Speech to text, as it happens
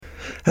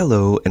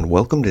Hello, and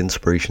welcome to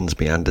Inspirations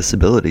Beyond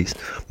Disabilities.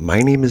 My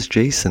name is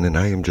Jason, and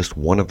I am just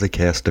one of the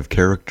cast of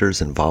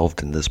characters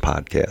involved in this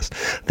podcast.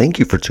 Thank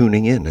you for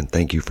tuning in, and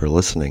thank you for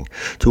listening.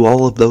 To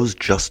all of those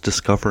just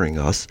discovering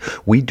us,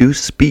 we do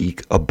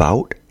speak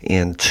about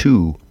and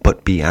to,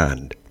 but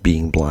beyond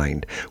being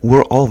blind.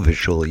 We're all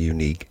visually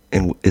unique,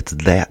 and it's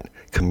that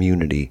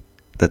community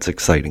that's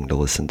exciting to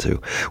listen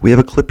to. We have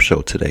a clip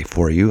show today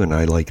for you, and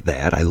I like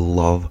that. I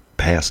love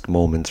past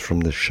moments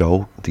from the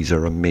show. These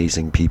are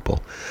amazing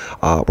people.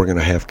 We're going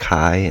to have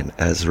Kai and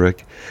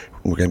Ezric.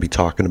 We're going to be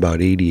talking about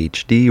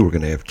ADHD. We're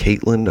going to have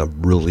Caitlin, a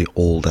really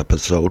old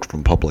episode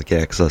from Public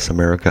Access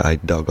America I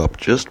dug up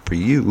just for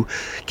you.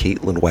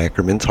 Caitlin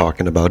Wackerman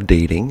talking about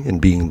dating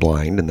and being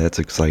blind, and that's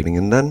exciting.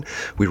 And then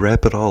we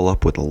wrap it all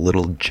up with a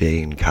little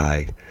Jay and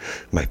Kai,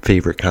 my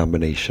favorite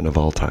combination of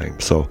all time.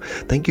 So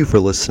thank you for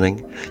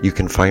listening. You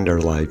can find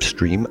our live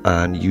stream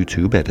on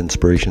YouTube at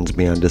Inspirations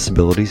Beyond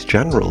Disabilities,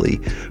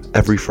 generally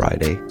every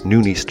Friday,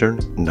 noon Eastern,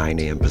 9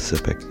 a.m.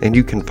 Pacific. And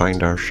you can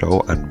find our show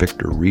on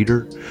Victor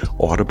Reader,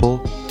 Audible,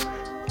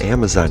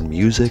 Amazon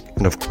Music,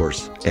 and of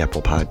course,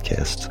 Apple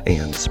Podcasts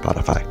and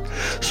Spotify.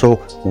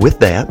 So with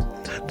that,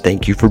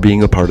 thank you for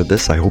being a part of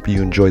this. I hope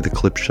you enjoy the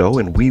clip show,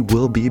 and we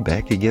will be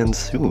back again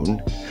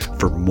soon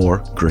for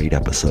more great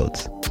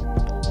episodes.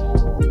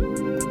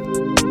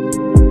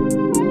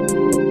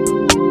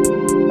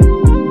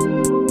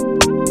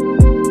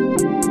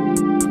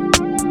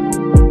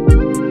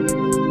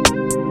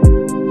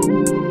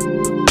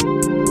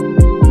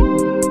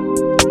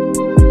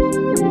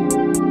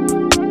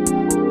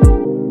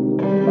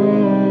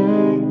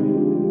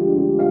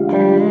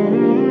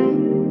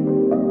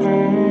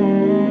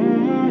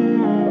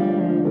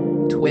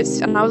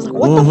 And I was like,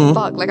 what the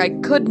fuck? Like, I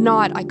could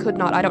not, I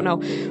don't know.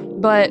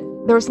 But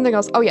there was something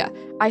else. Oh, yeah.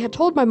 I had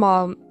told my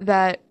mom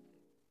that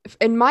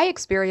in my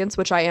experience,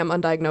 which I am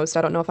undiagnosed,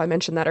 I don't know if I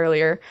mentioned that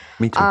earlier.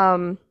 Me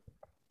too.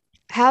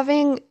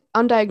 Having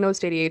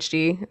undiagnosed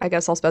ADHD, I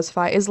guess I'll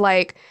specify, is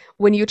like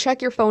when you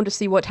check your phone to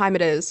see what time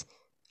it is,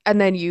 and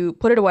then you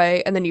put it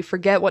away, and then you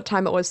forget what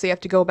time it was, so you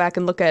have to go back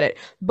and look at it.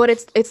 But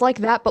it's like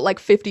that, but like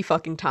 50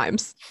 fucking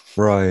times.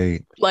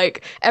 Right.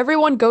 Like,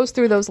 everyone goes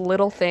through those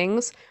little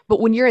things, but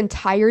when your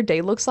entire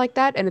day looks like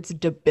that and it's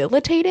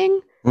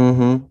debilitating,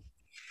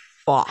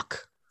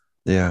 fuck.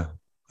 Yeah.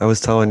 I was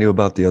telling you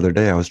about the other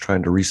day, I was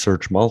trying to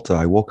research Malta.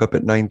 I woke up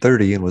at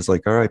 9:30 and was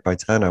like, all right, by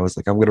 10, I was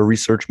like, I'm going to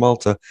research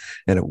Malta.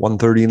 And at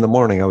 1:30 in the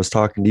morning, I was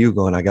talking to you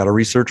going, I got to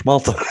research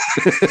Malta.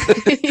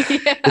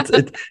 Yeah.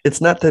 It's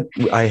not that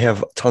I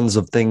have tons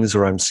of things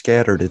or I'm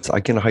scattered. It's I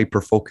can hyper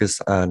focus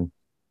on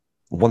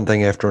one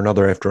thing after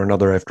another, after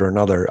another, after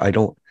another. I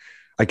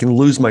can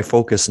lose my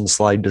focus and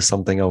slide to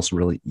something else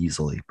really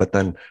easily, but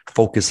then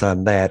focus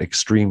on that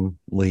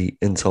extremely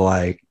until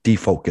I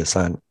defocus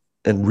on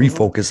and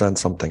refocus on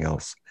something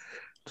else.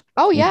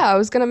 Oh, yeah, I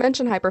was going to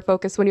mention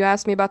hyperfocus when you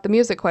asked me about the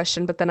music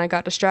question, but then I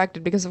got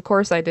distracted because, of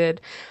course, I did.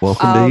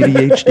 Welcome to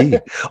ADHD.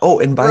 Oh,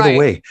 and by Right. the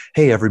way,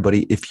 hey,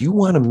 everybody, if you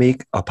want to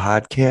make a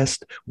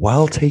podcast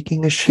while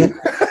taking a shit,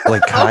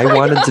 like Kai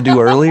wanted to do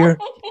earlier,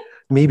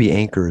 maybe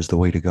Anchor is the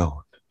way to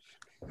go.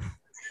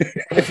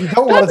 If you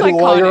don't want to do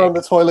it while you're on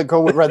the toilet,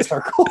 go with Red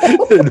Circle.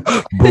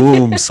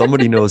 Boom,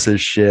 somebody knows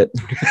his shit.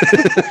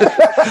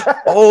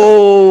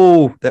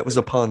 Oh, that was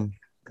a pun.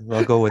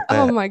 I'll go with that.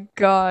 Oh my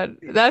God.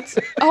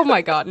 Oh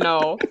my God.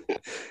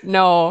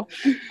 No.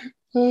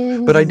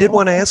 But I did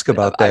want to ask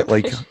about that.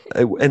 Like,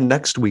 and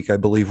next week, I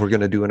believe we're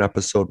going to do an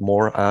episode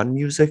more on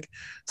music.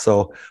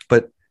 So,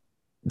 but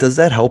does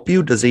that help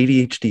you? Does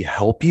ADHD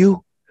help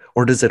you?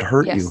 Or does it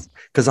hurt you?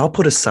 Because I'll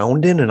put a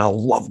sound in and I'll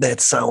love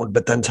that sound.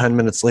 But then 10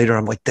 minutes later,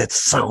 I'm like, that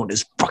sound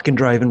is fucking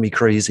driving me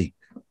crazy.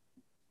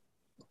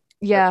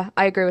 Yeah,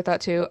 I agree with that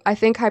too. I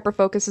think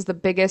hyperfocus is the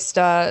biggest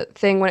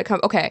thing when it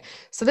comes. Okay,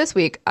 so this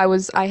week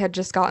I had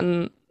just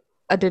gotten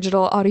a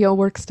digital audio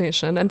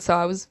workstation, and so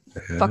I was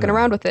fucking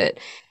around with it.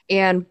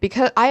 And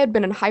because I had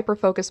been in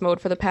hyperfocus mode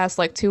for the past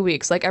like 2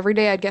 weeks, like every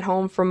day I'd get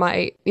home from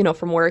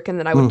from work, and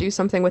then I would do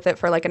something with it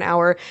for like an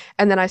hour,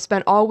 and then I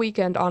spent all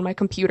weekend on my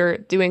computer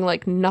doing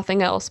like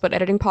nothing else but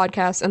editing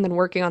podcasts and then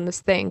working on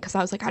this thing because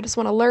I was like, I just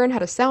want to learn how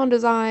to sound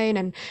design,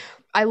 and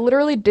I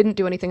literally didn't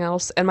do anything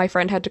else, and my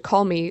friend had to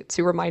call me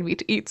to remind me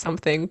to eat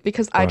something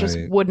because I just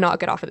would not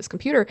get off of this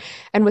computer.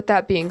 And with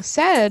that being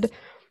said,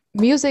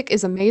 music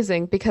is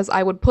amazing because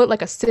I would put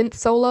like a synth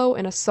solo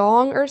in a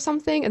song or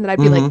something, and then I'd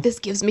be like, this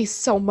gives me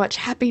so much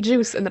happy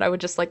juice, and then I would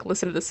just like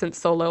listen to the synth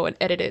solo and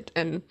edit it,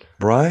 and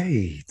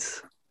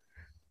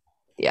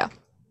yeah.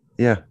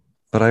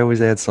 But I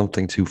always add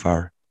something too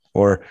far,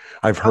 or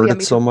I've heard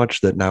it so much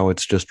that now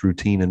it's just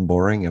routine and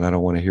boring, and I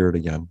don't want to hear it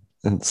again.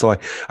 And so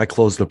I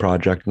close the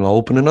project and I'll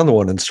open another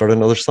one and start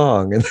another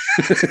song and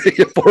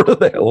get bored of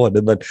that one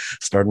and then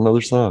start another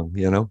song,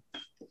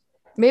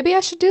 Maybe I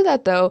should do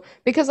that though,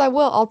 because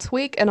I'll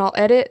tweak and I'll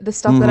edit the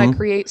stuff that I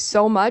create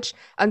so much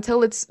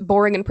until it's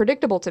boring and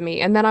predictable to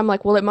me. And then I'm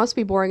like, well, it must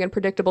be boring and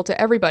predictable to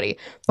everybody.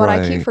 But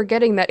I keep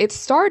forgetting that it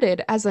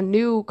started as a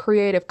new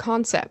creative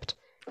concept.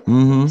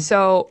 Mm-hmm.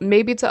 So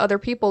maybe to other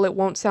people it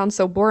won't sound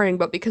so boring,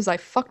 but because I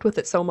fucked with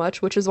it so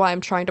much, which is why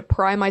I'm trying to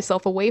pry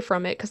myself away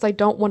from it because I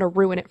don't want to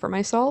ruin it for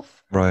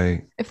myself,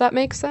 Right. if that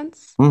makes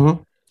sense.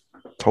 Mm-hmm.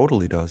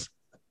 Totally does.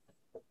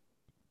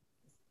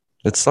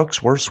 It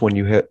sucks worse when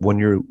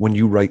when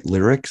you write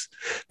lyrics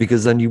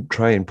because then you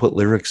try and put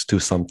lyrics to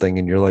something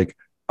and you're like,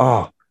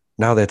 oh,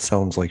 now that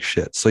sounds like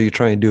shit. So you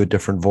try and do a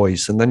different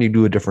voice and then you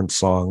do a different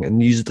song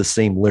and use the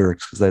same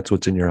lyrics because that's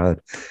what's in your head.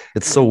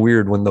 It's so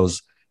weird when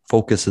those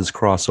focuses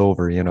cross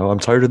over, you know. I'm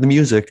tired of the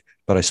music,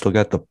 but I still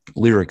got the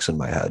lyrics in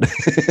my head.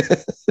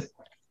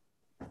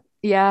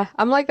 Yeah,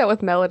 I'm like that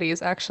with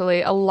melodies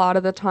actually. A lot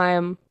of the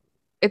time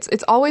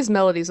it's always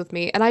melodies with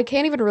me, and I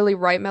can't even really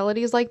write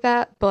melodies like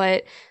that,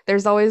 but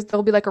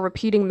there'll be like a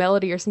repeating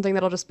melody or something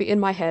that'll just be in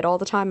my head all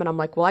the time and I'm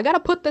like, "Well, I got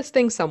to put this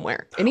thing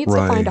somewhere. It needs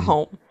to find a Right.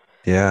 home."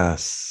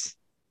 Yes.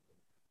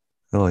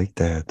 I like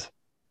that.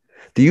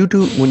 Do you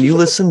do when you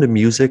listen to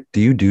music?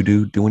 Do you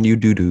do when you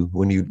do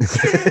when you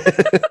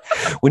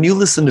when you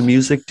listen to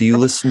music? Do you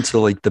listen to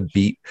like the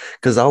beat?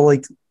 Because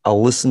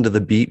I'll listen to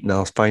the beat and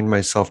I'll find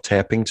myself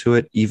tapping to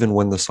it even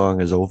when the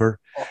song is over,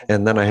 Oh my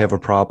and then I have God. a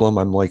problem.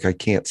 I'm like I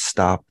can't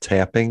stop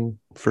tapping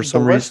for The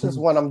some worst is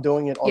reason. when I'm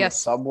doing it on the Yes.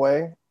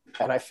 subway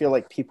and I feel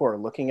like people are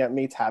looking at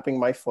me tapping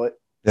my foot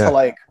to Yeah,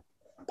 like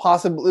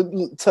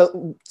possibly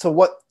to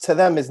what to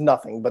them is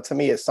nothing, but to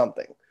me is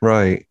something.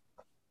 right.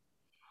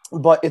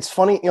 But it's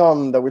funny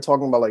that we're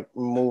talking about like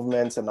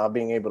movements and not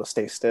being able to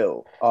stay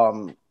still.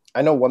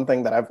 I know one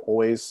thing that I've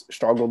always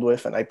struggled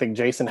with, and I think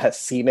Jason has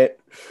seen it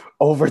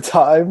over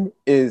time,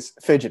 is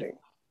fidgeting.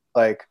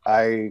 Like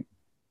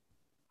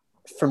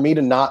for me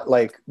to not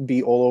like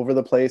be all over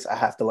the place, I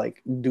have to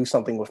like do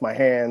something with my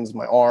hands,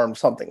 my arms,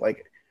 something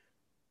like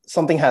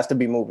something has to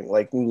be moving,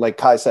 like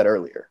Kai said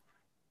earlier.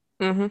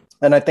 Hmm.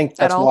 And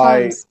At all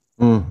times.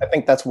 I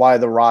think that's why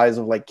the rise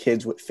of like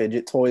kids with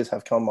fidget toys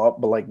have come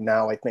up. But like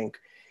now, I think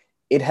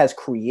it has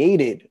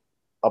created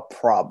a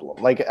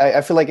problem. Like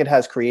I feel like it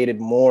has created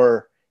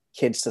more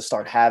kids to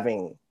start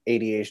having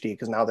ADHD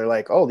because now they're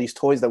like, oh, these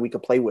toys that we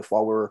could play with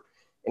while we're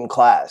in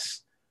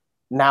class.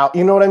 Now,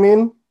 you know what I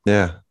mean?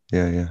 Yeah,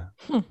 yeah, yeah.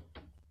 Hmm.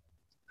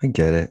 I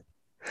get it.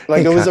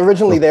 Like Hey, it was Kai.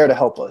 originally Oh, there to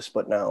help us,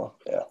 but now,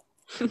 yeah.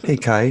 hey,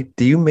 Kai.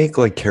 Do you make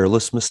like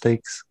careless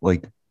mistakes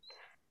like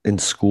in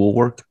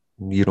schoolwork?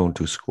 You don't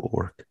do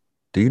schoolwork.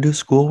 Do you do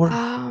schoolwork?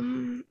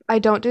 I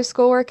don't do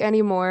schoolwork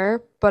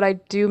anymore, but I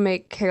do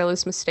make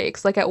careless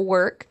mistakes. Like at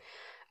work,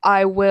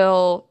 I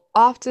will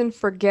often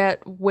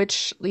forget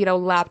which,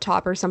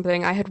 laptop or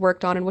something I had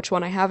worked on and which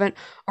one I haven't,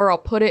 or I'll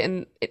put it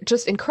in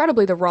just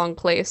incredibly the wrong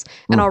place.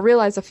 And I'll Mm,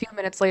 realize a few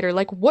minutes later,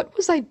 like, what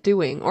was I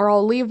doing? Or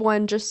I'll leave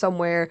one just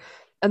somewhere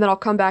and then I'll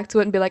come back to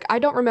it and be like, I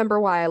don't remember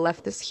why I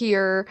left this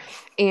here.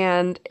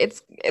 And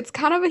it's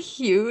kind of a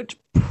huge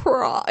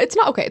it's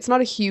not okay, it's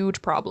not a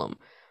huge problem,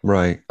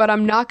 right. but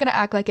I'm not going to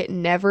act like it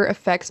never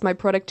affects my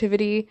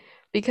productivity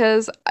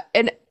because,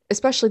 and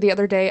especially the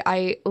other day,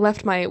 I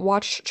left my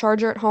watch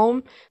charger at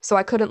home, so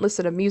I couldn't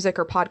listen to music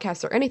or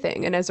podcasts or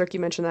anything. And as Ricky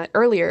mentioned that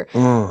earlier,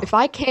 Mm, if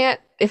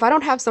I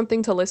don't have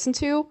something to listen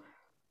to,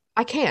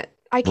 I can't.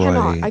 I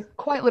cannot. right. I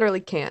quite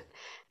literally can't.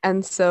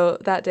 And so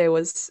that day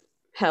was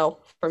hell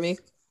for me.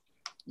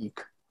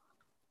 Eek.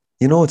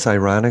 You know, it's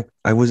ironic.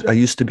 I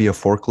used to be a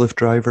forklift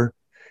driver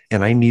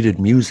and I needed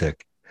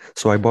music.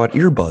 So I bought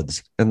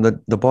earbuds and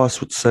the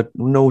boss said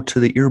no to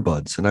the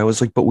earbuds. And I was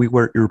like, but we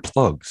wear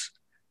earplugs.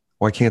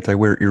 Why can't I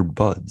wear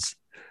earbuds?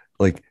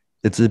 Like,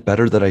 is it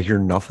better that I hear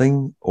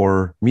nothing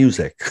or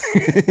music?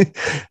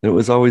 It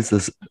was always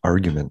this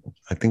argument.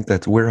 I think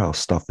that's warehouse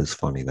stuff is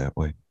funny that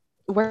way.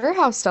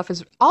 Warehouse stuff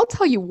is, I'll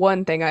tell you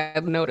one thing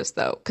I've noticed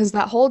though, because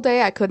that whole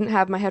day I couldn't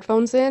have my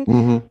headphones in.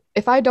 Hmm.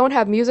 If I don't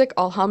have music,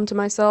 I'll hum to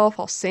myself,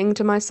 I'll sing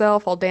to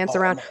myself, I'll dance Oh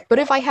around. my But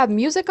if I God. have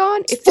music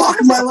on, it's Fuck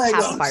almost like my a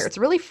pacifier. Legos. It's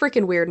really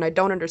freaking weird and I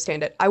don't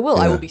understand it. I will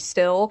Yeah. be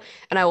still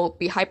and I will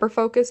be hyper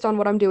focused on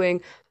what I'm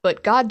doing.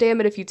 But god damn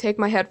it, if you take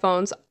my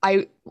headphones,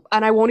 I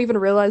won't even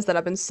realize that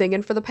I've been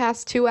singing for the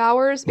past 2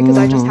 hours because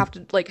I just Hmm. have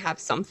to like have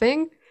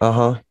something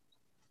Uh-huh.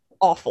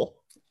 awful.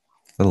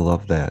 I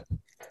love that.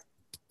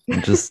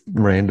 Just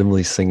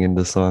randomly singing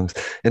the songs.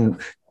 And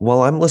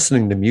while I'm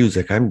listening to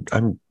music, I'm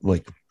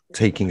like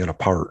taking it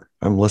apart.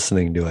 I'm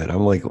listening to it.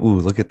 I'm like, ooh,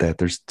 look at that.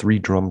 There's three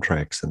drum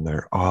tracks in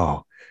there.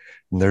 Oh,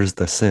 and there's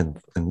the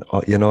synth. And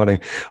you know what I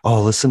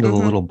oh, listen to the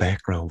Hmm. little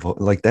background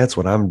vocal. Like that's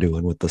what I'm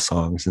doing with the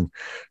songs. And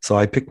so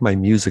I pick my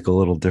music a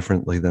little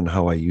differently than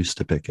how I used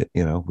to pick it.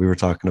 You know, we were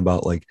talking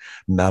about like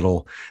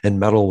metal, and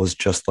metal was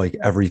just like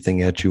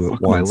everything at you at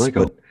Fuck my once.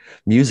 Lego. But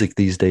music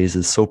these days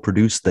is so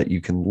produced that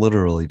you can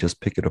literally just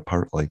pick it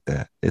apart like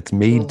that. It's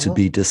made to Mhm.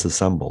 be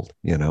disassembled,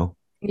 you know?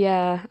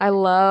 Yeah, I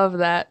love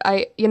that.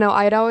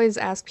 I'd always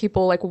ask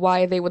people like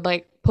why they would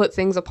like put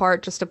things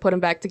apart just to put them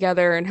back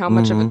together and how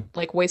much of a Hmm.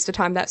 like waste of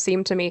time that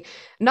seemed to me.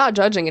 Not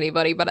judging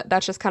anybody, but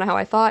that's just kind of how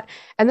I thought.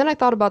 And then I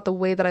thought about the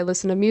way that I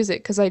listen to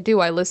music because I do.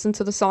 I listen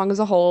to the song as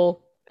a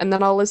whole. and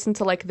then I'll listen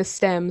to like the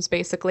stems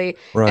basically.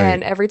 Right.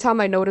 And every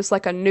time I notice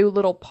like a new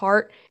little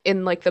part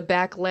in like the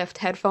back left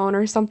headphone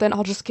or something,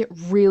 I'll just get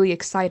really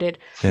excited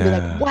and be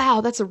like, Yeah. wow,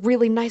 that's a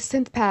really nice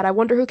synth pad. I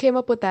wonder who came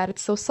up with that.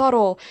 It's so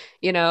subtle.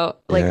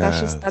 Like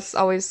that's Yes.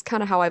 always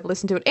kind of how I've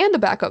listened to it. And the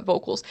backup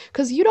vocals,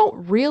 because you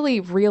don't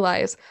really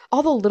realize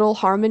all the little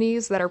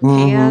harmonies that are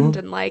panned. Mm-hmm.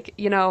 And like,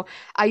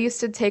 I used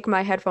to take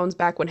my headphones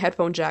back when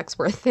headphone jacks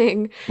were a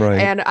thing, Right.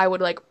 and I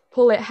would like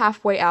pull it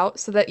halfway out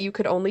so that you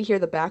could only hear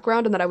the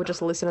background, and then I would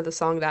just listen to the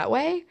song that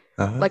way,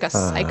 like a Ah.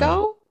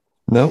 psycho.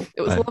 No,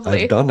 It was I've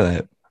lovely. done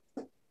that.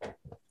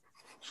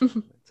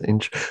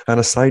 On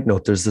a side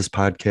note, there's this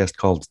podcast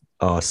called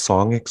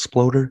Song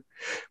Exploder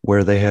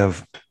where they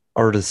have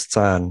artists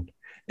on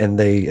and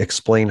they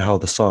explain how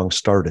the song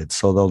started.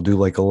 So they'll do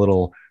like a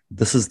little,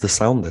 this is the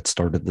sound that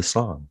started the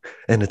song.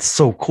 And it's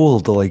so cool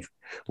to like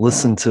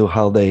listen to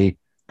how they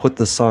put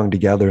the song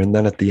together. And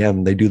then at the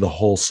end, they do the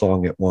whole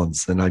song at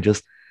once. And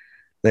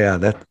yeah,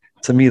 that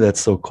to me, that's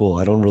so cool.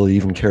 I don't really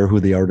even care who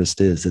the artist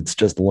is. It's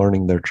just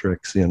learning their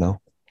tricks, you know?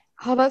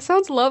 Oh, that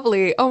sounds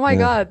lovely. Oh my Yeah.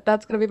 God,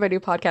 that's gonna be my new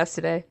podcast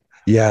today.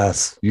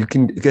 Yes, you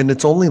can, and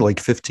it's only like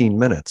 15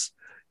 minutes,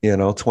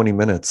 20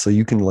 minutes. So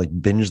you can like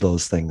binge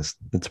those things.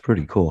 It's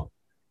pretty cool.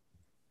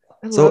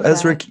 I So love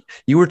Ezra, that.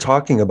 you were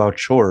talking about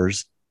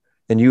chores,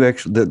 and you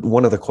actually,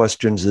 one of the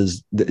questions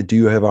is, do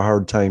you have a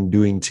hard time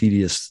doing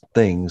tedious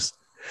things?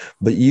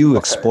 But you Okay.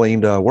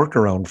 explained a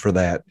workaround for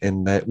that,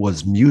 and that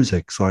was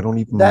music. So I don't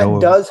even That know.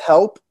 does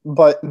help,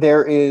 but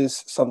there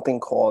is something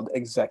called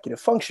executive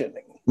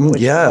functioning,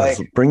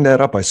 Yes, bring that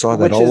up. I saw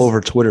that which all is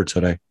over Twitter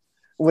today.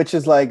 which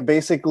is like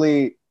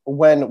basically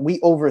when we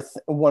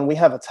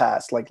have a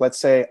task, like let's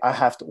say I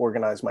have to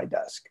organize my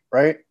desk,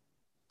 right?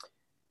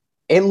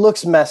 It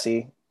looks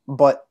messy,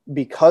 but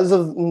because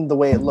of the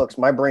way it looks,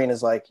 my brain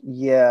is like,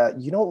 yeah,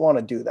 you don't want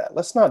to do that.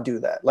 Let's not do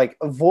that. Like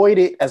avoid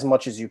it as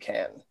much as you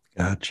can.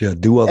 Gotcha.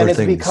 Do other And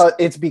things.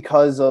 it's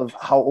because of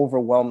how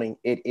overwhelming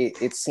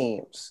it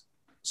seems.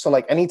 So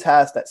like any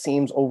task that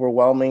seems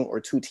overwhelming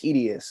or too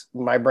tedious,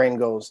 my brain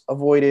goes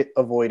avoid it,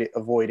 avoid it,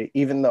 avoid it,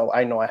 even though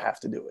I know I have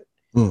to do it.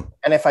 Hmm.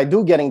 And if I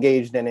do get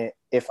engaged in it,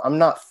 if I'm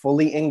not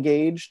fully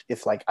engaged,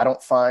 if like I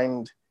don't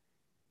find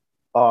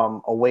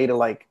a way to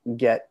like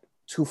get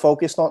too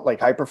focused on, like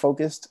hyper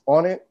focused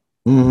on it,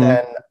 Hmm.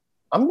 then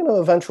I'm gonna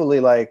eventually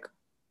like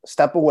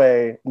step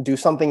away, do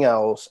something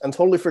else, and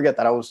totally forget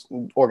that I was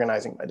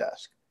organizing my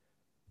desk.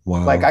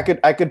 Like Wow.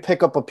 I could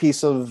pick up a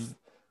piece of,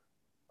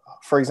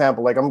 for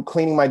example, like I'm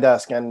cleaning my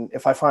desk, and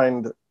if I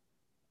find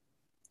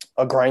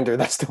a grinder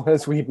that still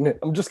has weed in it,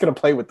 I'm just gonna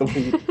play with the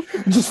weed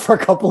just for a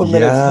couple of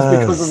minutes, just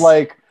because of Yes.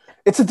 like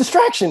it's a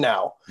distraction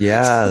now.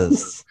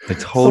 Yes. I So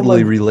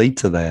totally my relate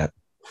to that.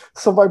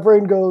 so my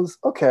brain goes,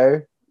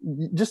 okay,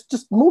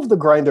 just move the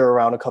grinder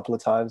around a couple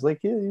of times, like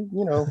you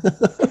know.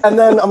 And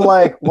then I'm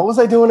like, what was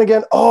I doing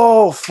again?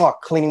 Oh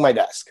fuck, cleaning my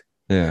desk.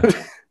 Yeah.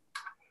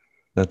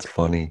 That's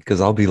funny because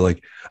I'll be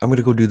like, I'm going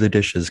to go do the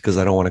dishes because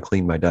I don't want to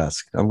clean my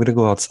desk. I'm going to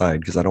go outside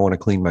because I don't want to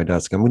clean my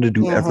desk. I'm going to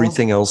do Mm-hmm.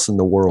 everything else in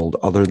the world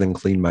other than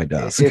clean my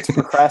desk. It's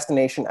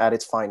procrastination at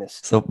its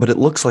finest. So, but it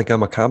looks like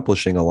I'm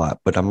accomplishing a lot,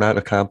 but I'm not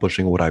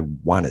accomplishing what I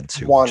wanted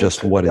to, Wanted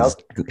just to. what is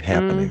Yep.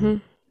 happening. Hmm.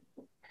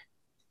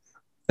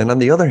 And on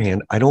the other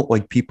hand, I don't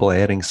like people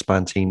adding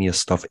spontaneous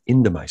stuff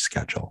into my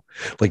schedule.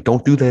 Like,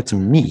 don't do that to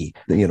me.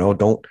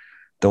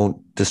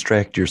 Don't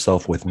distract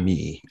yourself with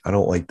me. I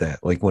don't like that.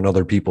 Like when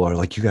other people are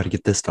like, you got to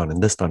get this done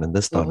and this done and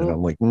this done. And Mm-hmm.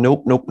 I'm like,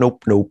 nope, nope,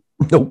 nope, nope,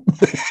 nope.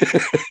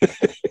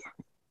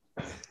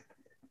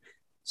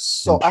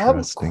 So I have a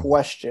Interesting.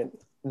 question.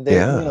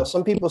 Yeah.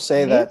 Some people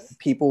say that Yes.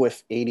 people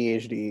with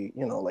ADHD,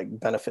 like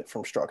benefit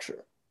from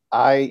structure.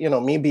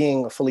 Me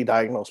being a fully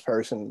diagnosed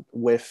person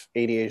with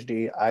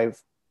ADHD,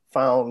 I've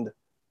found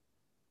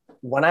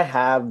when I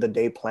have the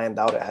day planned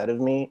out ahead of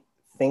me,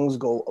 things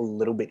go a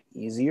little bit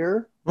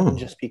easier Hmm.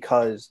 just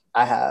because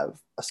I have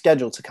a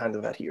schedule to kind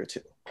of adhere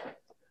to.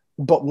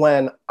 But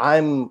when I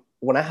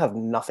have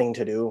nothing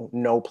to do,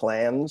 no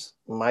plans,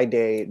 my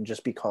day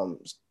just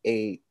becomes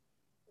a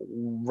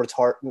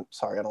retard.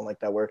 Sorry, I don't like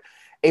that word.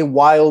 A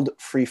wild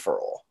free for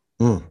all.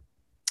 Hmm.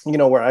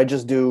 Where I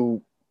just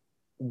do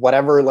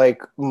whatever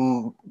like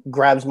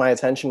grabs my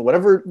attention,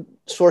 whatever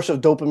source of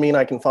dopamine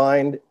I can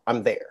find,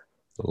 I'm there.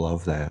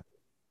 Love that.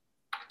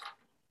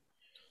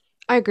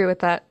 I agree with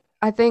that.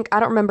 I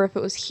don't remember if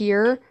it was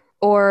here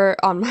or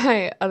on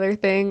my other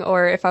thing,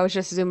 or if I was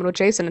just zooming with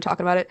Jason and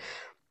talking about it,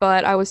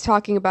 but I was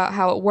talking about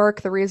how at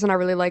work, the reason I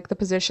really like the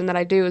position that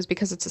I do is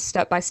because it's a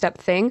step-by-step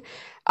thing.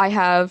 I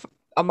have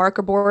a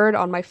marker board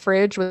on my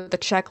fridge with a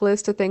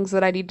checklist of things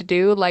that I need to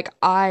do. Like,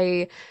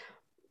 I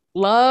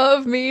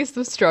love me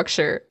some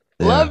structure.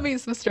 Love Yeah, me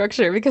some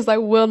structure because I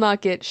will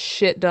not get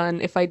shit done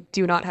if I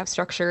do not have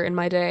structure in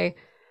my day.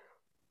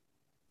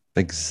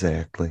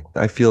 exactly.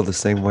 I feel the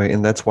same way.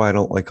 And that's why I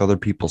don't like other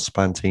people's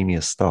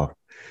spontaneous stuff.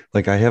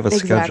 Like I have a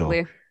schedule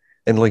Exactly.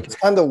 and like, It's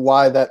kind of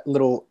why that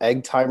little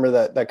egg timer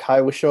that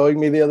Kai was showing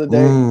me the other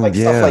day, like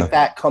stuff like yeah,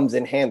 that comes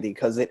in handy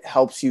because it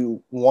helps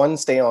you, one,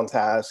 stay on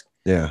task,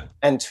 yeah,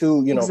 and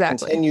two,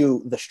 Exactly.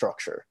 continue the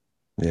structure.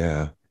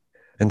 yeah.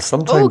 And Oh,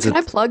 sometimes can I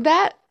it's, plug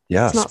that? It's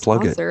yes, not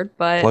plug it. sponsored,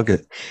 but Plug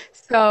it.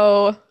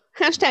 so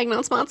hashtag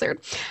not sponsored.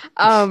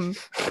 Um,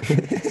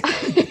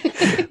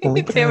 Oh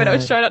my damn it, I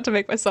was God. trying not to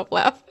make myself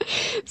laugh.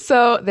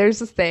 So there's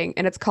this thing,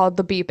 and it's called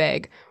the beep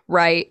egg,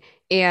 right?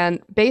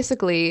 And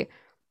basically,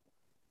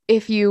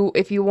 if you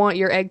want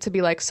your egg to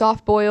be like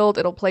soft boiled,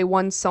 it'll play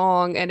one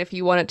song, and if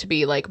you want it to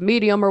be like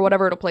medium or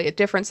whatever, it'll play a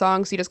different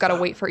song. So you just got to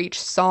wait for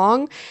each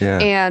song. Yeah.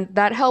 And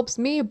that helps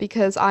me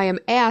because I am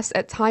ass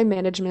at time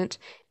management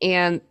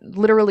and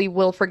literally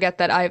will forget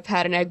that I've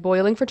had an egg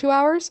boiling for 2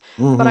 hours.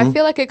 But I Mm-hmm.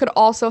 feel like it could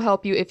also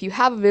help you if you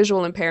have a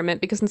visual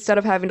impairment because instead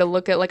of having to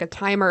look at like a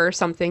timer or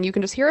something, you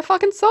can just hear a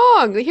fucking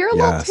song, hear a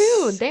little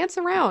tune, Yes. dance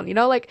around,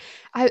 like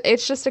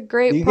it's just a Do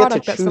great you get to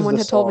product that choose someone the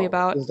had told me song?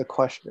 about. Is the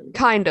question.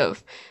 Kind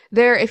of.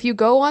 There, if you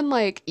go on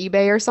like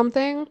eBay or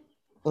something,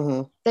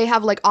 Hmm. they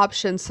have like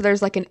options. So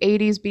there's like an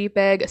 80s beep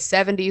egg, a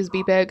 70s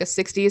beep egg, a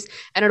 60s,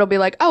 and it'll be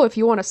like, oh, if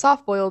you want a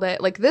soft boiled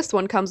it, like this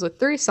one comes with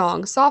 3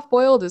 songs. Soft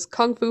boiled is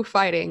Kung Fu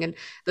Fighting, and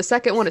the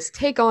second one is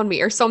Take on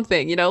Me or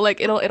something,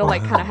 like it'll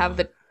like kind of have Wow.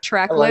 the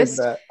track I like list.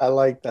 that. I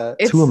like that.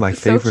 Two of It's my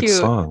so favorite cute.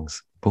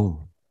 songs.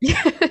 Boom.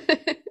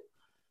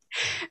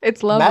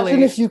 It's Imagine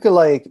lovely.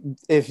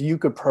 if you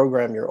could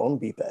program your own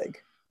beep egg.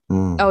 Oh,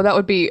 Mm. that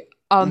would be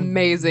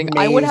amazing.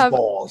 I would Maze have.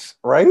 balls,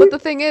 right? But the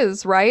thing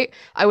is, right?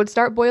 I would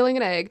start boiling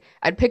an egg.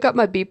 I'd pick up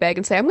my beep egg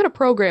and say, I'm going to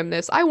program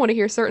this. I want to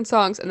hear certain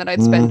songs. And then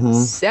I'd spend Mm-hmm.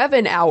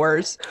 7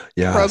 hours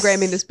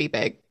programming this Yes. beep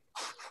egg.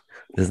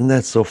 Isn't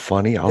that so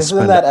funny? I'll Isn't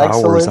spend that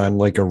hours excellent? on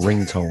like a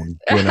ringtone,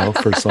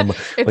 for some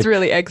It's like,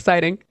 really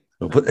exciting.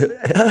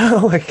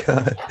 oh my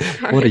God.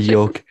 What a Sorry.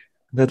 yoke.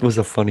 That was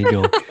a funny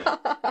joke.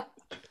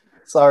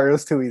 Sorry, it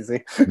was too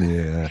easy.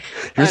 Yeah.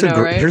 I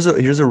know, right? Here's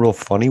a real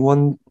funny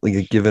one,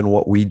 like given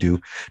what we do.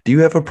 Do you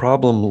have a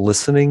problem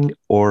listening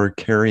or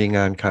carrying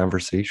on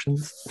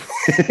conversations?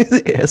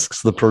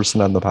 Asks the person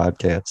on the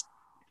podcast.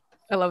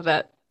 I love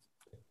that.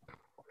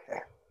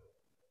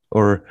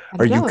 Or I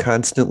are don't you know.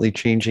 constantly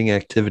changing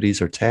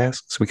activities or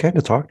tasks? We kind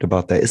of talked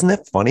about that. Isn't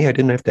that funny? I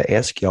didn't have to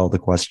ask you all the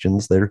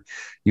questions there.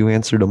 You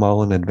answered them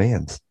all in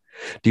advance.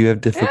 Do you have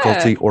Yeah.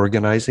 difficulty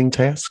organizing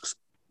tasks?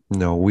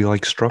 No, we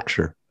like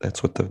structure.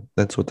 That's what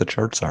the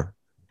charts are.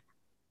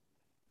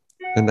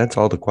 And that's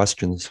all the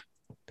questions.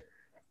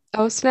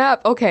 Oh,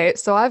 snap. Okay,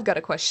 so I've got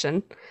a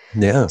question.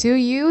 Yeah. Do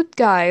you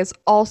guys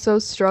also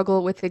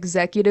struggle with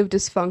executive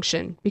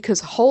dysfunction? Because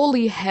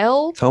holy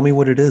hell. Tell me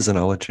what it is and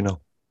I'll let you know.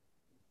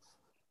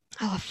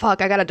 Oh,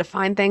 fuck. I gotta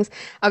define things.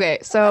 Okay,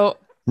 so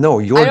No,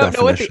 I your don't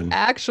know what the definition.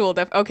 actual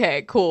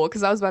Okay, cool.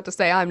 Because I was about to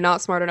say I'm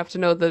not smart enough to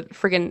know the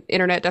friggin'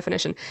 internet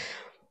definition.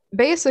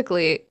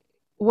 Basically,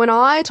 when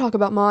I talk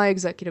about my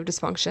executive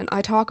dysfunction,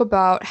 I talk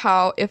about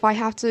how if I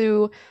have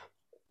to,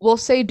 we'll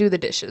say do the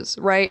dishes,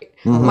 right?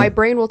 My Mm-hmm.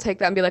 brain will take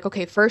that and be like,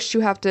 okay, first you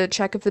have to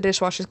check if the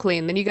dishwasher's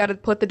clean. Then you got to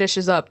put the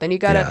dishes up. Then you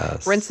got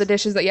to rinse the Yes.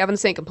 dishes that you have in the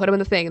sink and put them in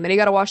the thing. And then you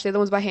got to wash the other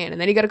ones by hand. And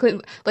then you got to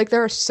clean. Like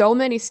there are so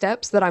many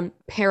steps that I'm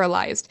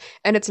paralyzed.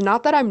 And it's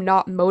not that I'm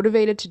not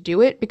motivated to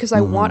do it because I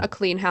Mm-hmm. want a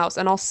clean house.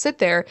 And I'll sit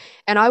there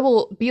and I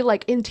will be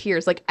like in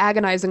tears, like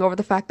agonizing over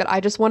the fact that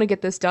I just want to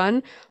get this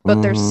done.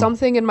 But there's Mm-hmm.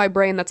 something in my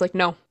brain that's like,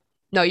 no,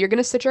 no, you're going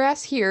to sit your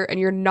ass here and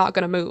you're not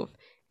going to move.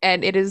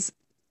 And it is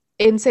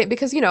insane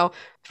because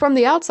from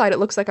the outside it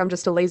looks like I'm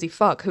just a lazy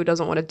fuck who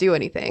doesn't want to do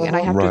anything and I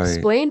Hmm. have to Right.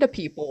 explain to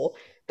people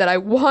that I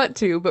want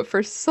to but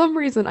for some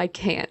reason I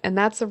can't and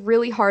that's a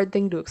really hard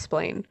thing to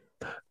explain.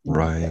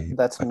 Right.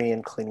 That's me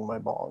and cleaning my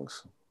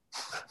bongs.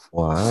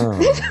 Wow.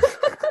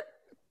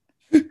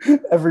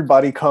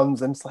 Everybody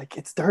comes and it's like,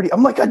 it's dirty.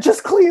 I'm like, I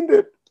just cleaned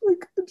it.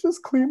 Like, I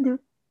just cleaned it.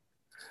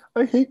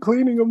 I hate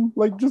cleaning them.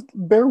 Like, just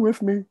bear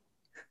with me.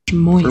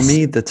 For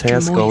me, the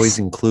task always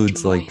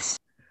includes like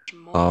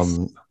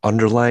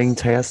underlying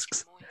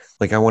tasks.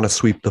 Like I want to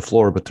sweep the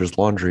floor, but there's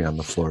laundry on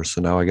the floor. So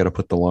now I got to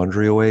put the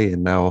laundry away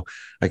and now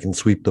I can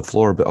sweep the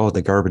floor, but oh,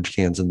 the garbage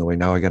can's in the way.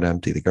 Now I got to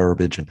empty the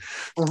garbage. And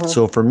Mhm.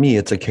 so for me,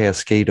 it's a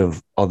cascade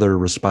of other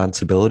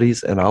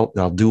responsibilities. And I'll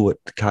do what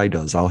Kai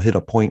does. I'll hit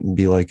a point and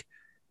be like,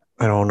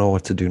 I don't know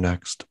what to do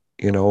next.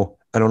 I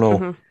don't know.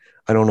 Mhm.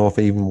 I don't know if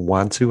I even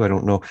want to. I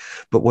don't know.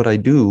 But what I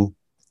do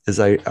is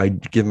I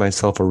give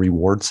myself a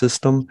reward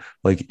system.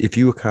 Like if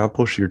you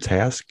accomplish your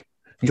task,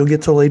 you'll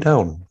get to lay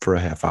down for a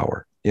half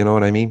hour. You know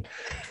what I mean?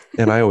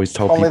 And I always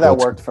tell Only people that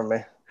it's worked for me.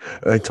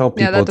 I tell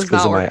Yeah, people that it's does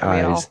because not of my work for me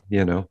at eyes,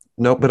 all.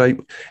 No, but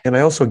I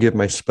also give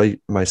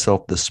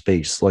myself the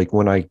space. Like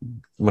when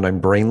I'm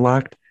brain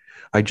locked,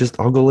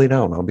 I'll go lay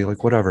down. I'll be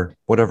like, whatever.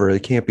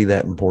 It can't be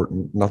that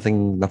important.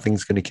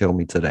 Nothing's gonna kill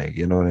me today.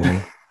 You know what I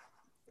mean?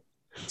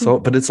 So,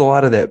 but it's a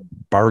lot of that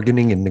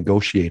bargaining and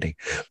negotiating.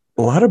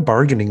 A lot of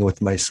bargaining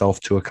with myself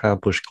to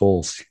accomplish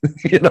goals.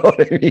 You know what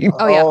I mean?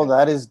 Oh yeah.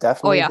 That is Oh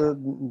definitely yeah.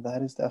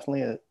 that is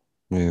definitely it.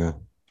 Yeah.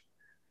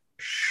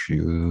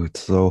 Shoot.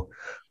 So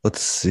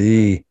let's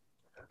see.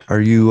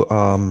 Are you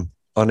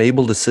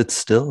unable to sit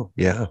still?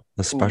 Yeah,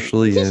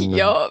 especially in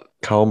Yup.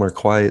 calm or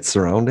quiet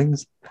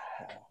surroundings.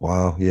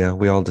 Wow. Yeah,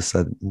 we all just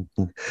said,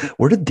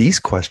 Where did these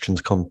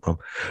questions come from?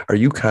 Are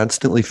you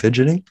constantly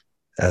fidgeting,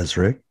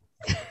 Ezra?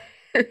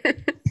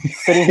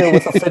 Sitting here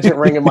with a fidget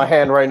ring in my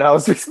hand right now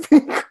as we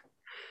speak.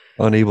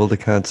 Unable to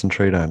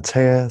concentrate on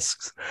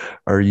tasks?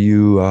 Are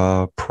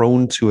you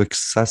prone to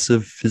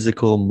excessive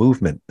physical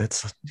movement? That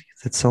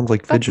sounds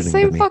like That's the fidgeting to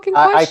same me. fucking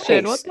I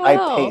question. What pace. the I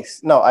hell?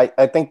 pace. No,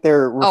 I think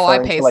they're Oh, I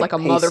referring to pace like like a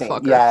pacing.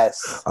 motherfucker.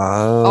 Yes.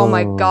 Oh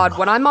my God.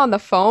 When I'm on the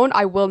phone,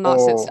 I will not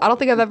sit Oh. still. I don't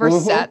think I've ever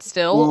Mhm. sat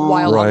still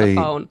while on the Right.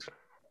 phone.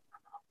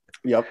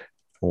 Yep.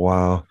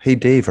 Wow. Hey,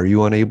 Dave, are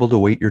you unable to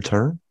wait your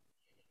turn?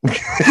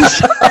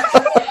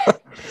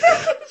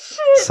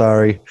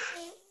 Sorry.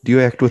 Do you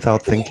act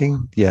without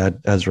thinking? Yeah,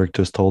 as Rick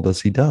just told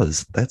us, he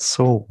does. That's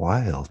so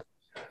wild.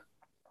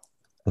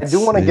 I do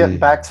want to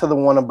get back to the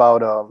one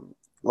about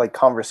like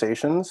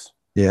conversations.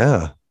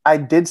 Yeah. I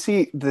did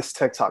see this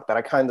TikTok that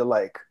I kind of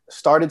like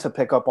started to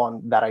pick up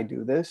on that I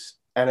do this.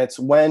 And it's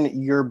when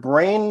your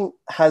brain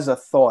has a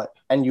thought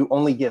and you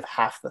only give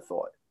half the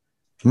thought.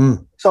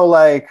 So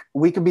like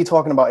we could be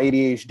talking about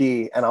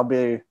ADHD and I'll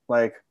be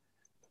like,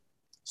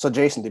 so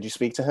Jason, did you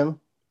speak to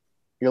him?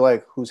 You're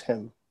like, who's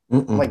him?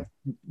 I'm like,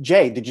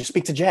 Jay, did you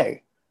speak to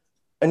Jay?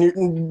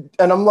 And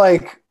I'm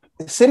like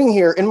sitting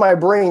here in my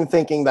brain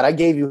thinking that I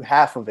gave you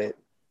half of it.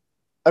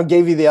 I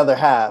gave you the other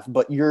half,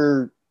 but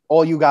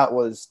all you got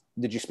was,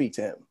 did you speak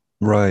to him?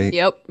 Right.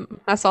 Yep.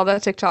 I saw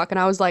that TikTok and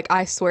I was like,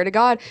 I swear to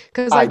God.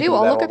 Because I do.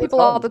 I'll that look all at the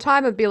people all time. the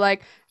time and be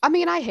like, I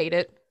mean, I hate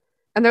it.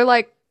 And they're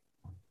like,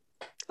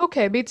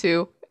 okay, me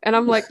too. And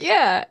I'm like,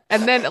 yeah.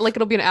 And then like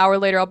it'll be an hour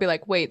later, I'll be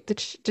like, wait,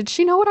 did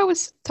she know what I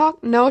was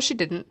talking? No, she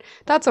didn't.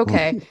 That's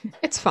okay.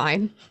 It's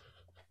fine.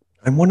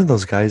 I'm one of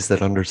those guys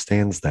that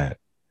understands that.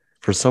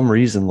 For some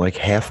reason, like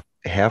half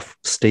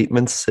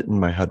statements sit in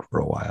my head for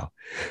a while.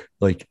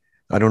 Like,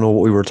 I don't know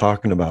what we were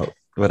talking about,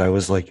 but I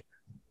was like,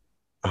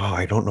 oh,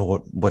 I don't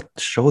know what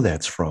show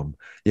that's from.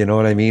 You know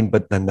what I mean?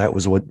 But then that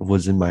was what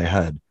was in my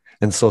head.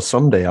 And so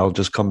someday I'll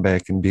just come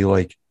back and be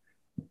like,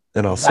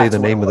 and I'll say the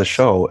name of the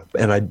show,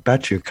 and I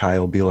bet you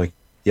Kyle will be like,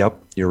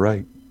 yep, you're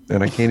right.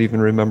 And I can't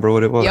even remember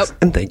what it was. Yep.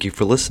 And thank you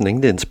for listening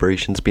to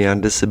Inspirations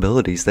Beyond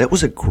Disabilities. That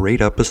was a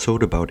great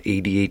episode about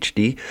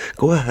ADHD.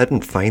 Go ahead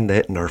and find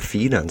that in our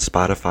feed on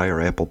Spotify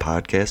or Apple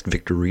Podcast,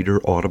 Victor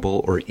Reader,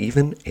 Audible, or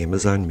even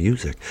Amazon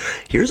Music.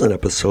 Here's an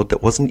episode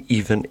that wasn't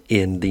even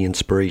in the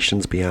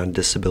Inspirations Beyond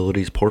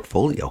Disabilities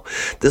portfolio.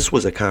 This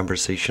was a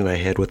conversation I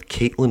had with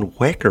Caitlin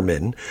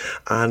Wackerman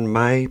on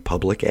my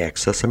Public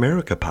Access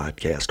America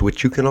podcast,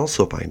 which you can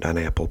also find on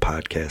Apple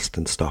Podcast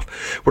and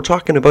stuff. We're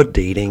talking about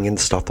dating and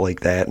stuff like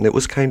that. And it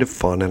was kind of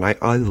fun, and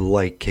I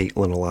like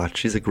Caitlin a lot.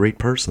 She's a great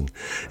person.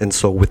 And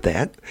so with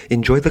that,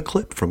 enjoy the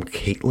clip from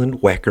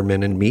Caitlin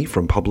Wackerman and me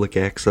from Public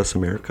Access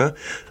America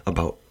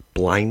about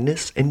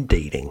blindness and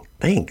dating.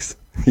 Thanks.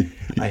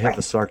 I have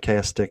a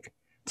sarcastic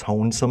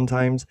tone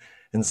sometimes,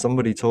 and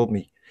somebody told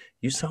me,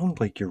 you sound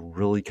like you're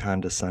really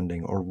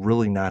condescending or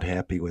really not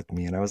happy with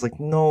me. And I was like,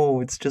 no,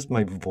 it's just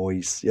my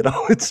voice. You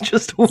know, it's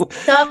just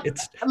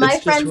my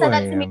friend said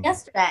that to me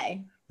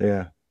yesterday.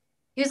 Yeah.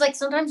 He was like,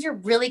 sometimes you're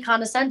really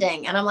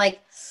condescending. And I'm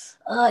like,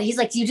 he's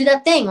like, do you do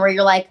that thing where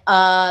you're like,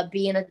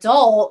 be an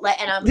adult?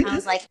 And I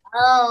was like,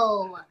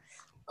 oh,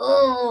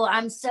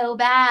 I'm so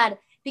bad.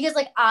 Because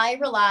like, I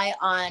rely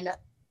on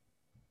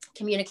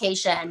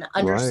communication,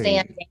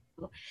 understanding.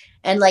 Right.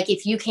 And like,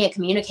 if you can't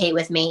communicate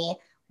with me,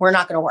 we're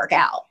not going to work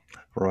out.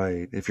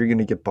 Right. If you're going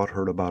to get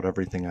butthurt about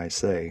everything I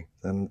say,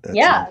 then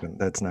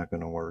that's not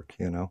going to work,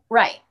 you know?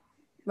 Right.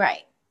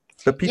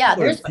 But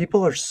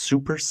people are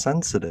super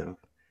sensitive.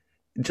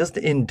 Just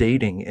in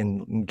dating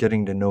and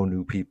getting to know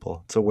new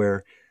people, to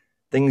where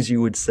things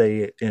you would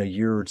say in a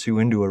year or two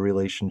into a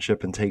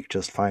relationship and take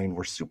just fine,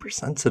 we're super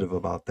sensitive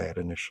about that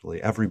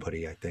initially.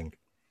 Everybody, I think.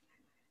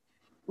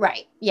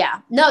 Right. Yeah.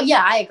 No,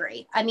 yeah, I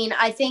agree. I mean,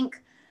 I think,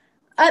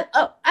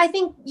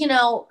 you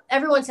know,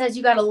 everyone says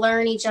you got to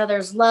learn each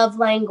other's love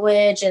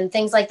language and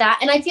things like that.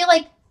 And I feel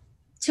like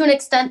to an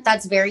extent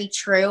that's very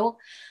true.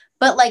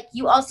 But like,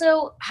 you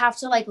also have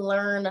to like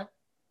learn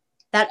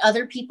that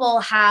other people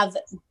have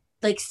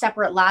like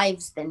separate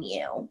lives than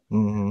you.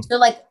 Mm-hmm. So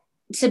like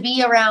to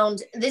be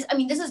around this, I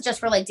mean, this is just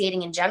for like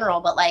dating in general,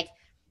 but like,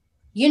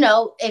 you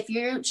know, if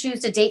you choose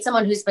to date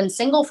someone who's been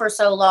single for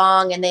so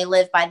long and they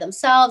live by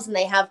themselves and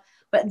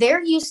but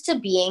they're used to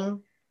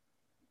being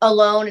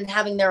alone and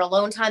having their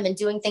alone time and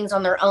doing things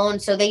on their own.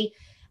 So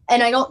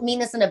and I don't mean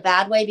this in a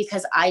bad way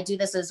because I do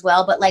this as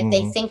well, but like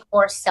they think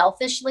more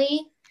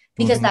selfishly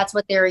because that's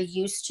what they're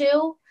used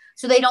to.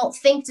 So they don't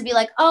think to be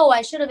like, oh,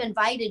 I should have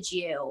invited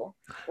you,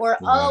 or,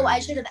 oh, I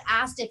should have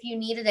asked if you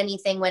needed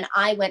anything when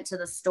I went to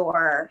the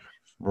store.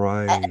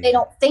 Right. They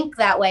don't think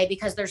that way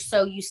because they're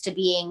so used to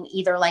being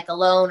either like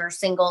alone or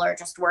single or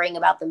just worrying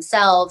about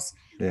themselves.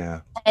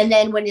 Yeah. And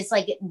then when it's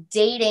like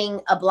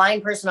dating a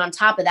blind person on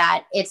top of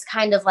that, it's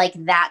kind of like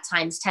that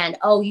times 10.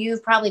 Oh,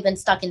 you've probably been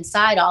stuck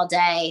inside all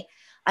day.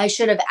 I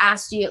should have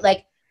asked you,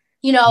 like,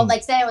 you know,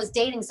 like say I was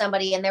dating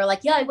somebody and they're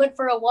like, yeah, I went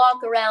for a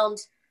walk around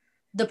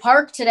the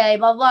park today,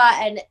 blah, blah.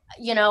 And,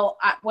 you know,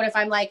 what if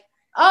I'm like,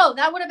 oh,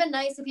 that would have been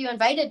nice if you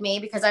invited me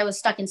because I was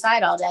stuck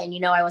inside all day and, you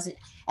know, I wasn't.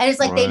 And it's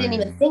like, they didn't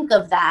even think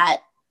of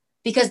that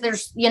because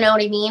there's, you know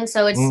what I mean?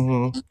 So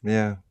it's.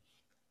 Yeah.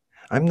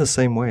 I'm the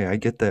same way. I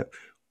get that.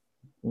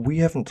 We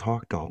haven't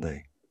talked all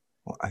day.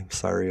 Well, I'm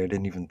sorry, I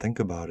didn't even think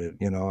about it.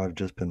 I've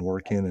just been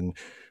working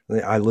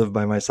and I live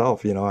by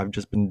myself. I've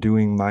just been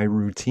doing my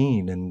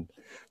routine and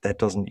that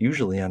doesn't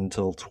usually end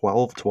until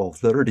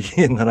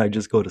 12:30 and then I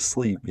just go to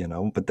sleep.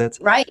 But that's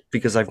Right.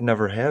 because I've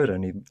never had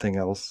anything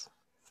else.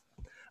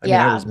 I mean,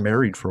 I Yeah. was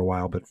married for a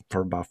while, but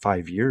for about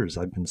 5 years,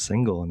 I've been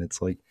single and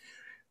it's like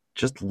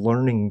just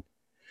learning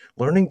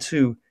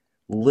to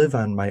live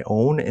on my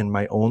own in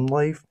my own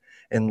life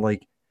and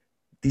like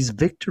these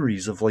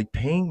victories of like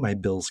paying my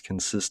bills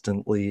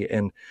consistently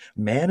and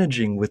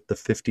managing with the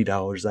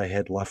 $50 I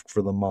had left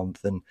for the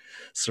month and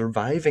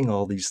surviving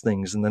all these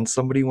things. And then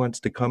somebody wants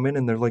to come in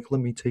and they're like,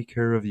 let me take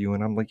care of you.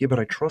 And I'm like, yeah, but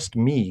I trust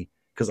me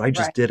because I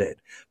just Right. did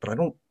it, but I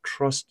don't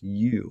trust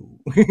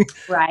you.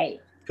 Right.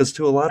 Because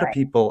to a lot of Right.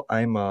 people,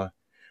 I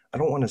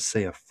don't want to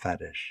say a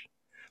fetish,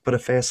 but a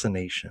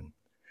fascination.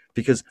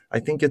 Because I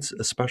think it's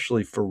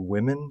especially for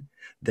women,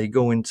 they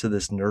go into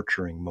this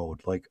nurturing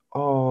mode, like,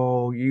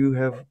 oh,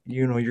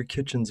 your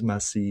kitchen's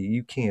messy,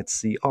 you can't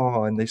see,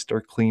 oh, and they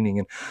start cleaning,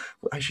 and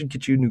I should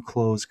get you new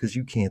clothes because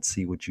you can't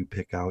see what you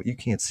pick out, you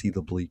can't see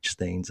the bleach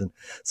stains, and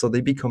so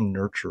they become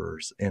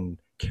nurturers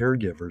and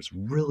caregivers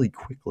really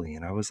quickly.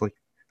 And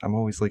I'm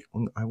always like,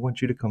 I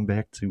want you to come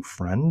back to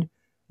friend,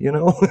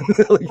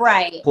 like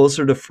Right.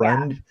 closer to Yeah.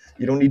 friend.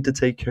 You don't need to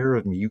take care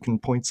of me. You can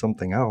point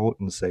something out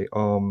and say,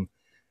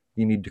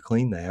 you need to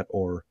clean that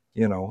or,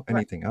 Right.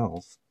 anything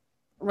else.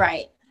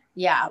 Right.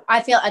 Yeah.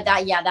 I feel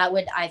that, yeah,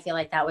 I feel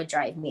like that would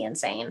drive me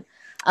insane.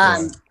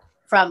 Yeah.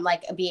 From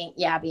like being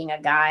a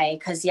guy.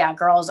 Cause yeah,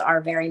 girls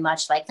are very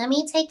much like, let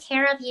me take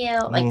care of you.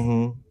 Like,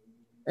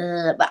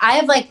 Mm-hmm. but I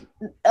have like,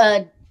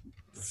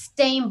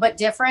 same but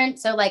different.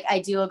 So like, I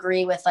do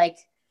agree with like,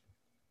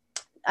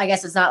 I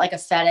guess it's not like a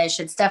fetish.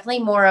 It's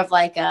definitely more of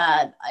like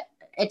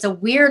it's a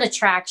weird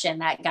attraction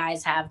that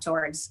guys have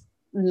towards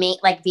me,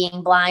 like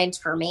being blind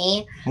for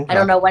me. I Okay.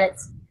 don't know what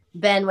it's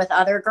been with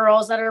other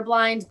girls that are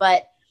blind,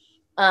 but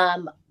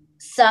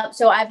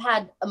so I've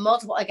had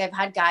multiple, like I've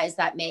had guys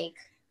that make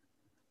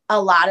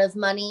a lot of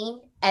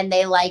money and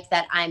they like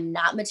that I'm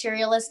not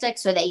materialistic.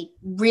 So they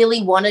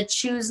really want to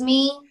choose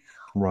me.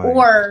 Right.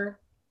 Or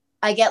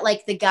I get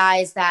like the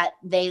guys that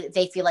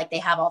they feel like they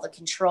have all the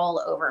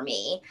control over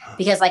me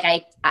because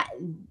like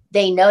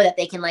they know that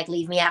they can like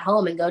leave me at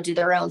home and go do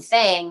their own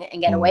thing and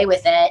get away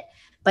with it.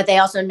 But they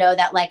also know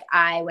that like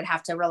I would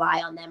have to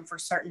rely on them for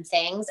certain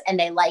things and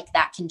they like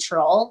that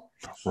control.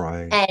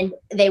 Right. And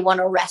they want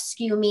to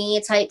rescue me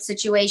type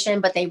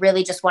situation, but they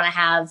really just want to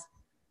have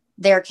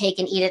their cake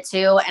and eat it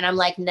too. And I'm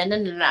like, no,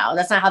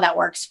 that's not how that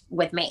works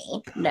with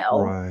me.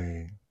 No.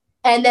 Right.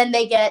 And then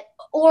they get,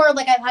 or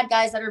like I've had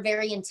guys that are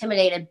very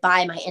intimidated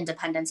by my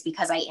independence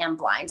because I am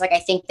blind. Like I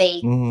think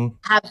they Mm-hmm.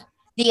 have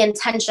the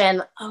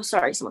intention. Oh,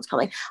 sorry, someone's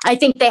calling. I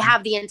think they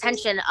have the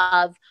intention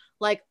of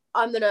like,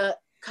 I'm going to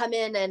come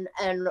in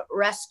and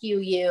rescue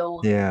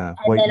you. Yeah. And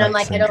White then I'm knight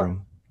like,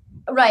 syndrome.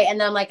 right. And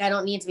then I'm like, I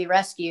don't need to be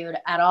rescued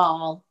at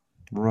all.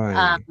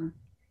 Right.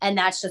 And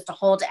that's just a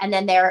whole, and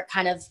then they're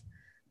kind of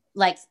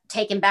like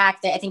taken back.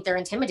 I think they're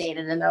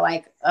intimidated and they're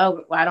like,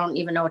 oh, well, I don't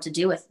even know what to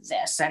do with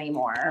this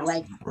anymore.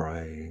 Like,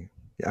 right.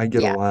 I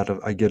get a lot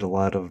of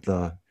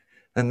the,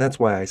 and that's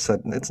why I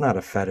said it's not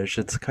a fetish.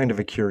 It's kind of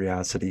a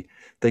curiosity.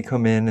 They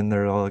come in and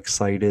they're all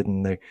excited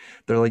and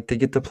they're like, they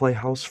get to play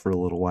house for a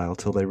little while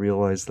till they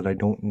realize that I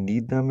don't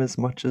need them as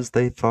much as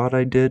they thought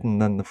I did. And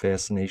then the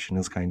fascination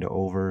is kind of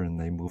over and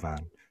they move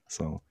on.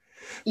 So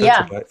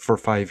that's for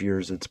 5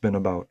 years, it's been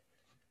a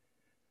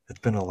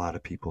lot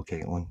of people,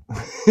 Caitlin.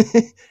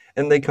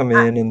 And they come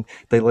in and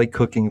they like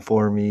cooking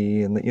for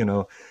me and,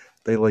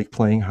 they like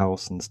playing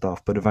house and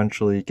stuff. But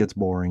eventually it gets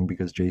boring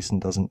because Jason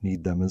doesn't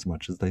need them as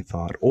much as they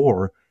thought.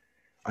 Or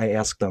I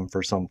ask them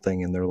for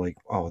something and they're like,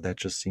 oh, that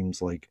just seems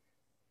like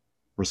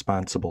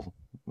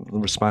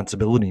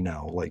responsibility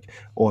now. Like,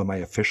 oh, am I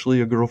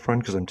officially a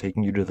girlfriend because I'm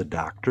taking you to the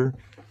doctor?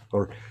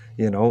 Or,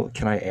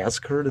 can I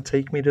ask her to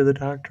take me to the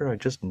doctor? I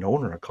just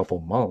known her a couple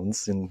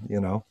months and,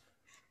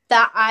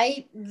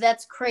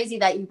 that's crazy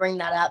that you bring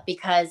that up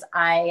because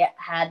I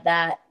had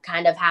that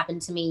kind of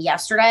happen to me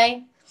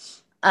yesterday.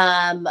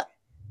 And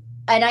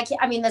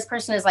I mean, this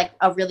person is like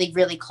a really,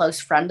 really close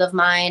friend of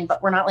mine,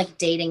 but we're not like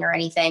dating or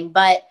anything.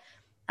 But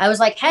I was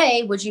like,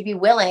 hey, would you be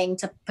willing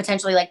to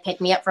potentially like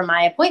pick me up for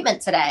my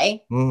appointment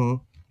today?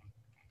 Mm-hmm.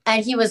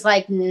 And he was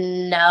like,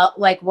 no,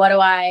 like,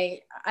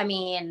 why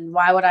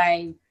would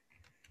I?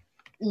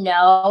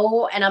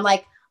 No. And I'm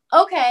like,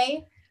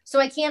 okay. So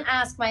I can't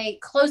ask my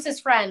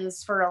closest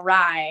friends for a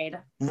ride.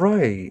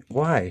 Right.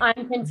 Why?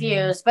 I'm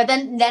confused. But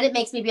then it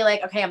makes me be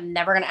like, okay, I'm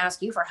never going to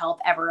ask you for help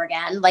ever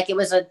again. Like it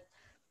was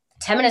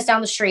 10 minutes down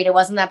the street. It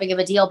wasn't that big of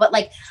a deal. But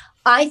like,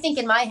 I think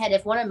in my head,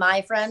 if one of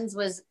my friends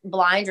was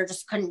blind or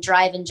just couldn't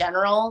drive in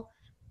general,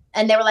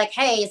 and they were like,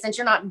 hey, since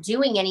you're not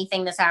doing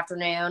anything this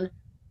afternoon,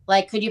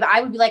 like,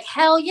 I would be like,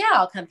 hell yeah,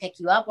 I'll come pick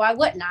you up. Why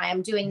wouldn't I?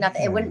 I'm doing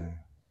nothing. It wouldn't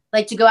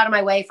like to go out of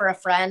my way for a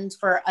friend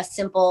for a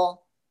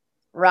simple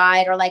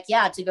ride or like,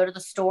 yeah, to go to the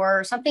store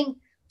or something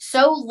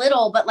so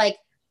little. But like,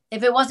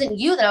 if it wasn't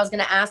you that I was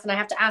going to ask, then I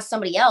have to ask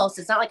somebody else.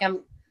 It's not like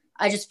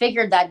I just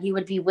figured that you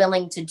would be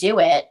willing to do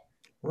it.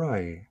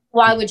 Right.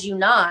 Why would you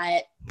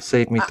not?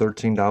 Save me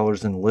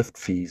 $13 in Lyft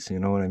fees, you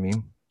know what I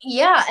mean?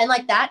 Yeah, and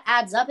like that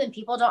adds up and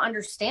people don't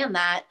understand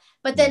that.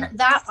 But then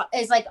that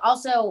is like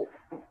also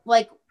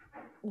like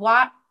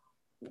why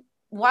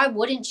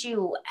wouldn't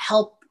you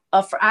help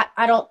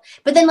I don't,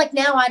 but then like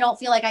now I don't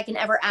feel like I can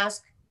ever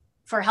ask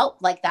for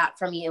help like that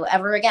from you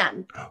ever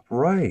again.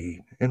 Right.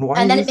 And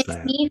why And then is it makes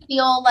that? me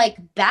feel like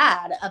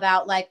bad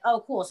about like,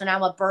 oh cool, so now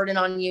I'm a burden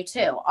on you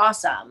too.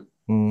 Awesome.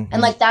 Mm-hmm.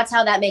 And like that's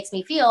how that makes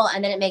me feel.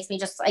 And then it makes me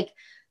just like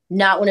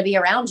not want to be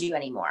around you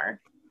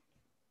anymore.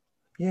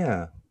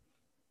 Yeah.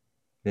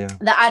 Yeah.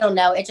 That I don't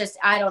know. It just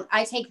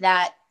I take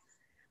that.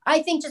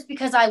 I think just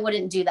because I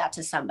wouldn't do that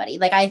to somebody.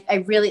 Like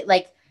I really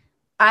like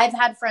I've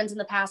had friends in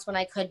the past when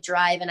I could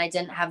drive and I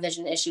didn't have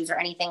vision issues or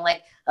anything.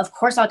 Like, of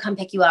course I'll come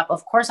pick you up.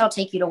 Of course I'll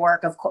take you to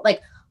work. Of course,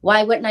 like,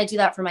 why wouldn't I do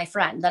that for my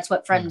friend? That's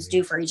what friends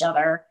do for each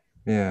other.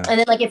 Yeah. And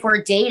then like if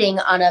we're dating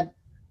on a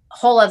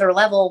whole other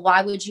level,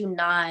 why would you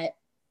not?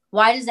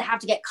 Why does it have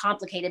to get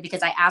complicated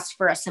because I asked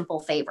for a simple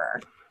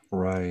favor?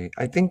 Right.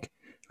 I think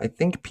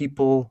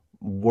people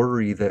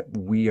worry that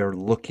we are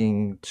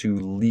looking to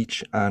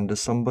leech onto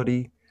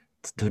somebody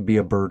to be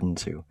a burden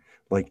to.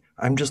 Like,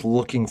 I'm just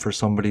looking for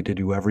somebody to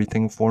do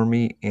everything for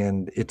me,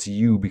 and it's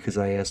you because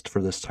I asked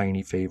for this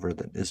tiny favor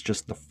that is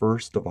just the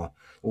first of a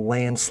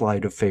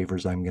landslide of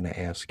favors I'm going to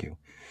ask you.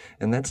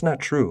 And that's not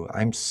true.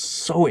 I'm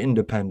so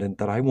independent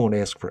that I won't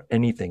ask for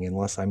anything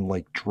unless I'm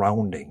like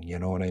drowning, you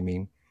know what I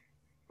mean?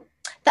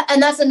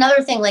 And that's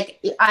another thing. Like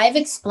I've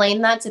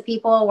explained that to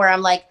people where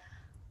I'm like,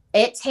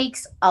 it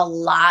takes a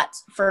lot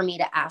for me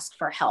to ask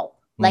for help,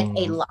 like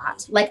a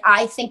lot. Like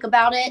I think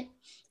about it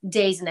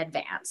days in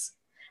advance.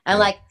 And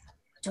like,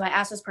 do I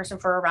ask this person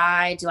for a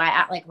ride? Do I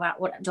act like,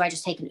 what do I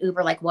just take an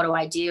Uber? Like, what do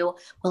I do?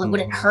 Well, it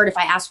wouldn't hurt if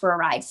I asked for a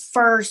ride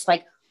first.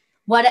 Like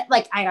what,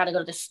 like I got to go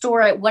to the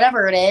store,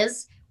 whatever it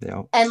is.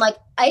 Yeah. And like,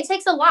 it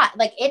takes a lot.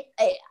 Like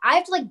I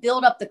have to like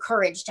build up the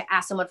courage to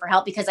ask someone for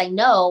help because I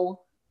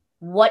know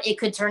what it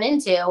could turn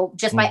into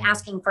just by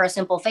asking for a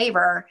simple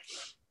favor.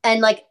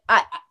 And like,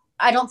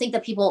 I don't think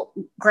that people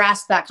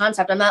grasp that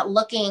concept. I'm not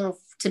looking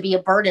to be a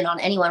burden on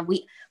anyone.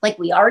 We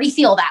already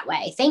feel that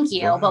way. Thank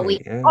you. But we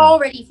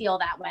already feel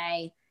that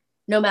way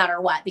no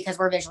matter what, because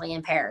we're visually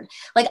impaired.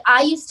 Like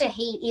I used to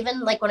hate,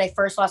 even like when I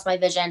first lost my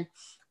vision,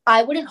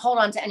 I wouldn't hold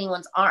on to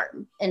anyone's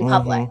arm in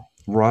public.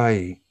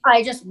 Right.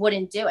 I just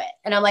wouldn't do it.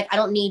 And I'm like, I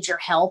don't need your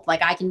help.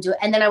 Like I can do it.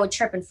 And then I would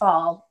trip and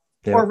fall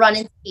or run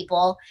into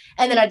people.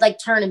 And then I'd like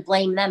turn and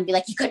blame them, be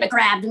like, you couldn't have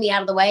grabbed me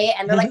out of the way.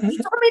 And they're like, you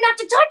told me not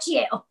to touch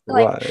you.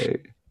 Like,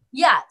 right.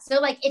 Yeah. So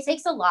like it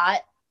takes a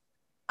lot.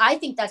 I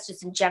think that's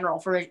just in general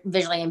for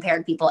visually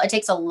impaired people. It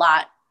takes a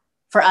lot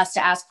for us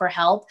to ask for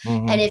help.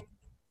 And if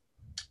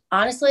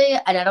honestly,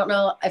 and I don't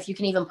know if you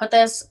can even put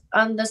this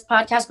on this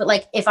podcast, but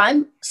like if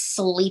I'm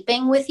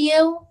sleeping with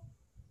you,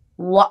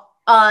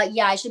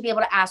 I should be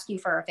able to ask you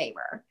for a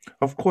favor.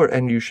 Of course.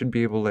 And you should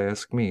be able to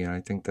ask me. And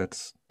I think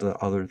that's the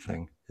other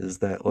thing is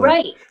that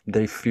like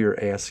they fear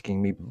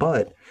asking me.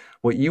 But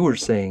what you were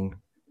saying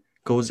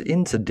goes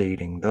into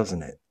dating,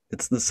 doesn't it?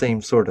 It's the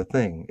same sort of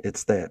thing.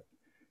 It's that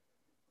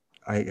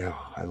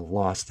I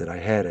lost it. I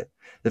had it.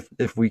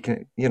 If we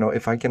can,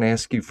 if I can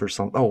ask you for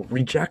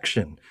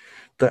rejection,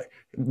 that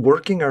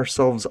working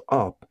ourselves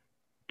up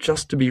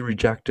just to be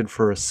rejected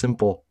for a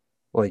simple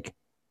like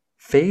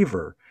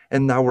favor.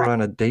 And now we're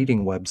on a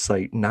dating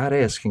website, not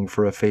asking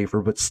for a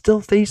favor, but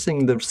still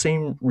facing the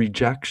same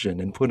rejection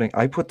and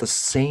I put the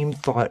same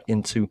thought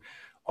into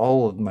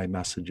all of my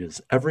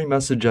messages. Every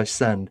message I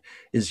send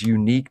is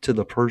unique to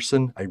the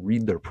person. I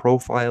read their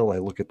profile. I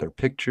look at their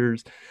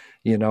pictures.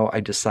 I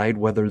decide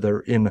whether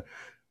they're in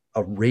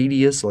a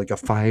radius, like a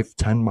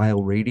 5-10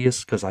 mile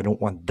radius, because I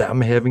don't want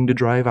them having to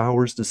drive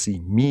hours to see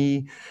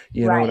me.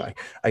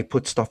 I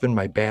put stuff in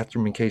my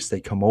bathroom in case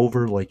they come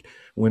over, like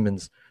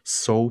women's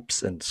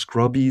soaps and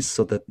scrubbies,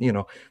 so that,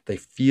 they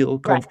feel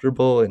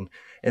comfortable.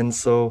 And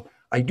so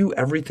I do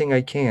everything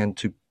I can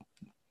to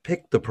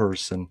pick the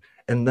person.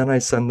 And then I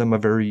send them a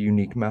very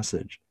unique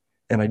message.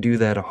 And I do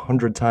that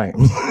 100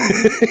 times.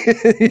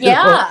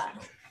 Yeah.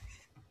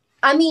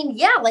 I mean,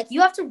 yeah, like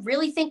you have to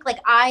really think like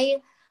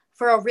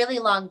for a really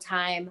long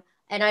time,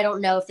 and I don't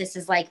know if this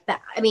is like,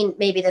 I mean,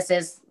 maybe this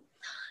is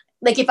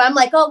like, if I'm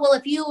like, oh, well,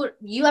 if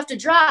you have to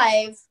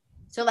drive,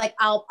 so like,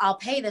 I'll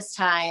pay this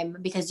time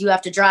because you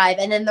have to drive.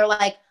 And then they're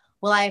like,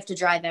 well, I have to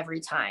drive every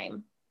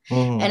time.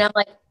 And I'm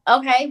like,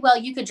 okay, well,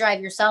 you could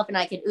drive yourself and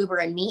I could Uber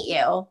and meet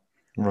you.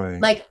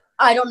 Right. Like,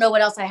 I don't know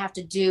what else I have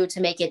to do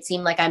to make it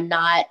seem like I'm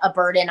not a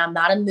burden. I'm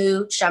not a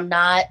mooch. I'm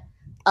not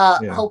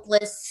a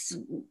helpless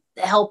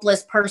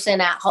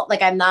person at home.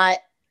 Like I'm not,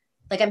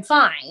 like I'm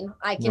fine.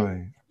 I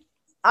can,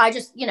 I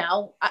just,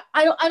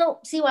 I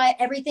don't see why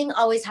everything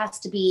always has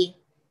to be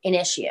an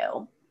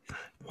issue.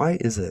 Why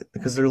is it?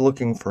 Because they're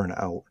looking for an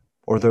out,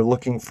 or they're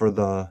looking for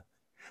the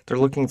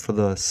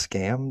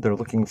scam. They're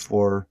looking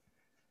for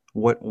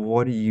what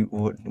do you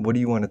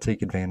want to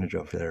take advantage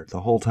of there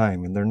the whole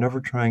time? And they're never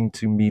trying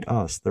to meet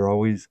us. They're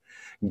always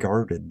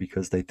guarded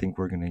because they think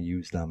we're going to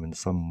use them in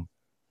some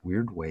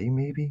weird way,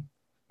 maybe.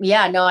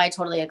 Yeah, no, I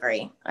totally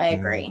agree. I Yeah.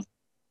 agree.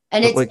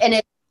 And But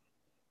like,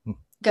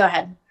 go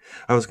ahead.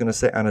 I was gonna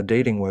say on a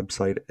dating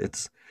website,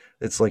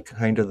 it's like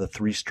kind of the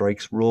three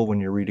strikes rule when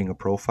you're reading a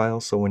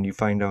profile. So when you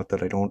find out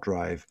that I don't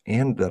drive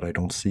and that I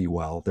don't see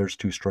well, there's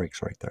two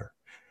strikes right there,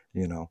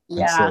 you know. And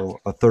Yeah. so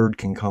a third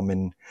can come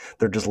in.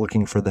 They're just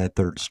looking for that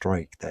third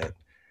strike.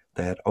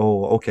 That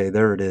oh, okay,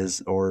 there it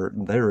is, or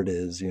there it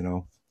is. You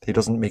know, he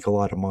doesn't make a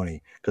lot of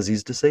money because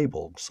he's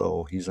disabled,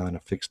 so he's on a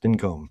fixed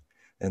income,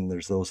 and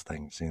there's those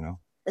things, you know.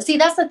 See,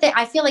 that's the thing.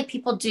 I feel like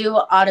people do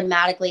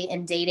automatically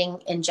in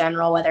dating in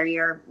general, whether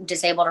you're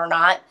disabled or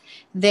not,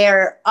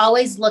 they're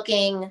always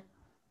looking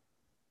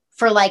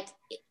for like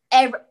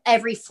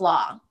every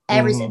flaw,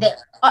 Mhm.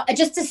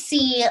 just to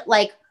see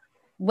like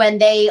when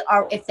they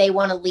are, if they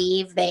want to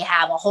leave, they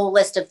have a whole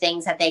list of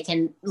things that they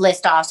can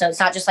list off. So it's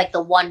not just like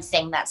the one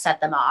thing that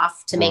set them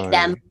off to make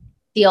them Right.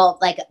 feel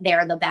like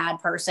they're the bad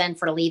person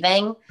for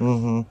leaving.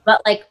 Mhm.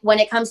 But like when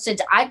it comes to,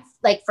 I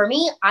like for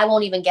me, I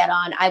won't even get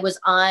on. I was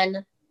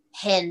on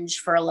Hinge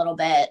for a little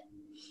bit.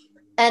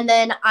 And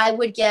then I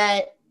would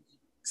get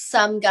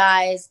some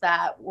guys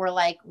that were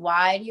like,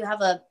 why do you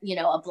have a,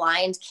 a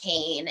blind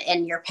cane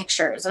in your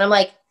pictures? And I'm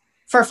like,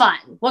 for fun.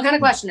 What kind of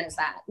question is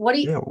that? What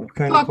do you, Yeah, what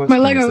kind of Fuck my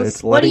question is that? Legos.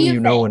 It's what do letting you you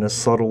know think? in a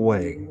subtle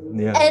way.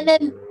 Yeah. And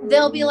then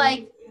they'll be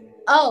like,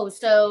 oh,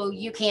 so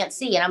you can't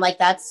see. And I'm like,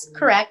 that's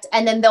correct.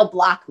 And then they'll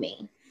block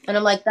me. And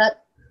I'm like,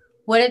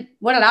 what did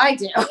I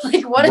do?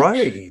 Like, what?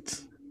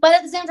 Right. But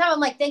at the same time, I'm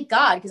like, thank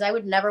God, because I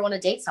would never want to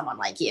date someone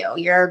like you.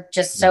 You're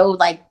just so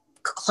like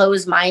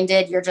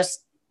close-minded. You're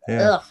just,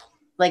 Yeah. ugh.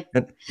 Like,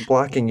 And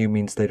blocking you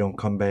means they don't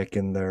come back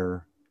in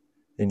their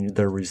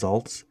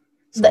results.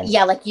 So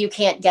yeah, like you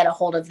can't get a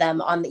hold of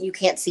them you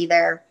can't see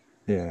their.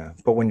 yeah,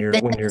 but when you're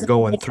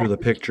going through the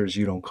pictures,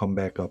 you don't come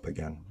back up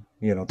again.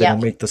 You know, they Yep.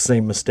 don't make the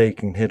same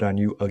mistake and hit on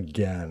you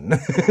again.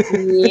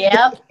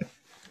 Yep.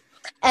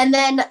 And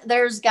then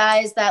there's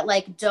guys that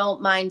like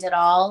don't mind at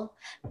all,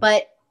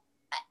 but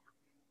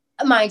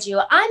mind you,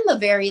 I'm a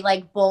very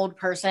like bold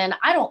person.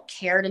 I don't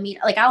care to meet,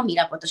 like I'll meet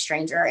up with a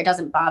stranger. It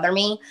doesn't bother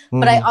me.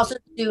 But I Mhm. also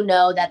do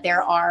know that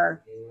there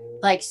are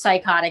like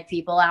psychotic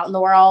people out in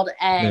the world,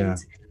 and Yeah,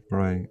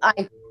 right.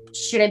 I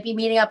shouldn't be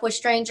meeting up with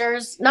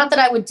strangers. Not that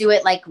I would do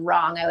it like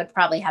wrong. I would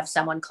probably have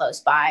someone close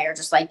by or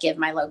just like give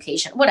my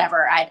location,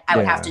 whatever I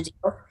would have to do.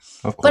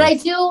 Of But I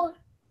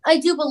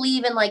course. do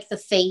believe in like the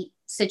fate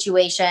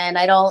situation.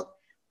 I don't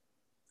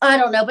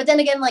know. But then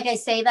again, like I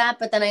say that,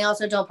 but then I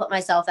also don't put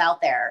myself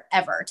out there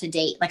ever to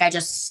date. Like I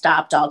just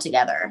stopped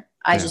altogether.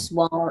 I Yeah. just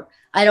won't.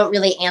 I don't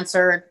really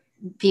answer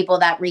people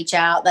that reach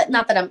out. That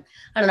not that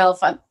I don't know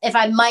if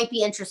I might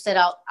be interested,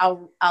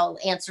 I'll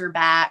answer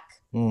back.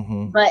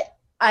 Mm-hmm. But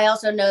I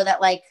also know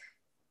that like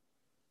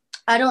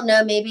I don't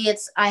know, maybe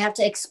it's I have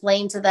to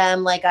explain to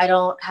them like I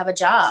don't have a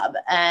job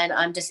and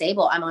I'm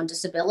disabled. I'm on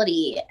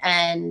disability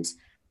and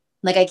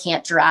like I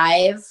can't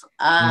drive.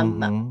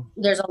 Mm-hmm.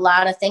 There's a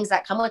lot of things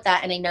that come with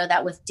that. And I know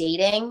that with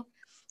dating,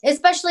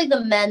 especially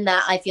the men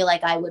that I feel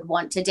like I would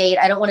want to date,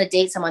 I don't want to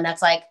date someone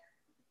that's like,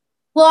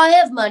 well, I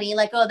have money.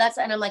 Like, oh,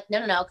 and I'm like,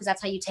 no, because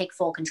that's how you take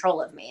full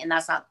control of me. And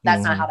that's not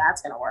how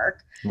that's going to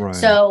work. Right.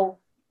 So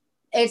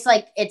it's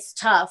like, it's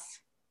tough.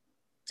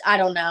 I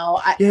don't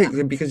know.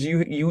 Yeah, because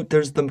you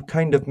there's the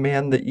kind of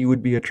man that you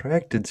would be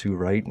attracted to,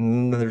 right?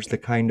 And then there's the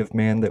kind of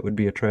man that would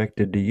be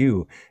attracted to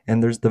you.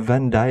 And there's the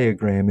Venn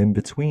diagram in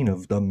between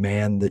of the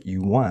man that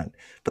you want.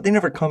 But they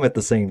never come at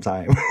the same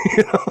time.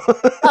 You know?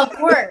 Of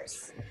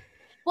course.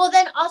 Well,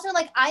 then also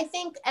like I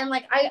think, and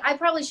like I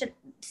probably should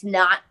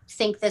not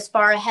think this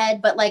far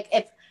ahead, but like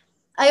if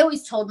I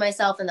always told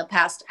myself in the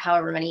past,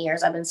 however many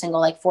years I've been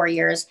single, like 4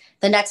 years,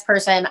 the next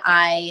person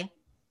I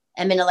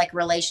am in a like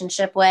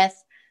relationship with,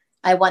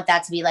 I want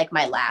that to be like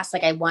my last.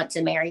 Like I want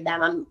to marry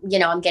them. I'm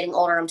getting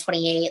older. I'm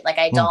 28. Like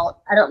I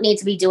don't need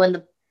to be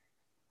doing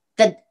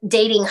the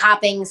dating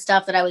hopping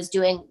stuff that I was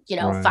doing,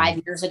 Right.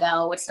 5 years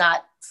ago. It's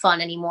not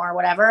fun anymore,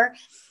 whatever.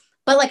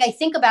 But like I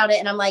think about it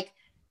and I'm like,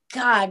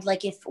 God,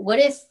 like what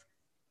if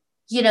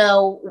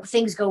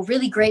things go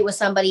really great with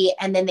somebody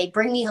and then they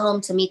bring me home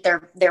to meet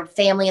their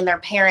family and their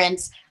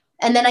parents.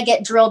 And then I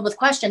get drilled with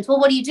questions. Well,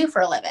 what do you do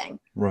for a living?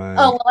 Right.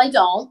 Oh, well, I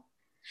don't.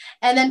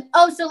 And then,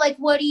 oh, so like,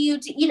 what do you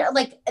do?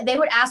 Like they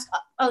would ask,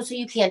 oh, so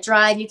you can't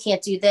drive, you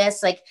can't do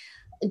this. Like,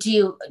 do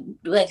you,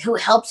 like, who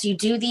helps you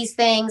do these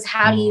things?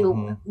 How do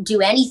you do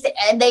anything?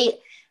 And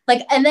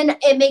and then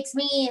it makes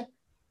me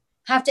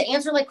have to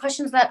answer like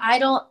questions that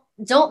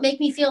don't make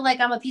me feel like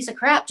I'm a piece of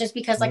crap just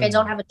because like I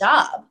don't have a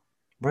job.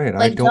 Right.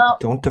 Like,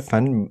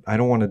 I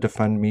don't want to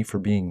defend me for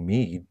being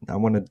me.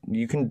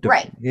 You can,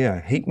 right. Yeah,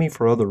 hate me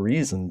for other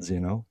reasons,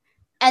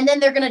 And then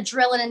they're going to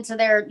drill it into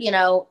their,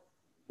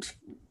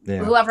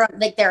 whoever,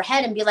 like their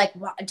head and be like,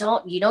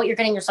 well, you know what you're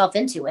getting yourself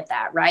into with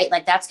that, right?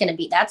 Like that's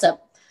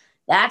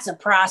a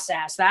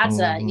process. That's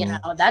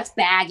that's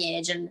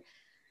baggage.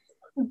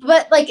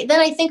 But like, then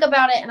I think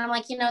about it and I'm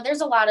like,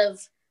 there's a lot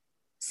of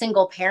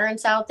single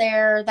parents out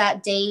there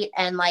that date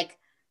and like,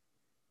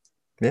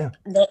 yeah,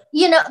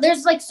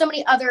 there's like so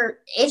many other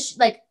issues,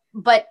 like,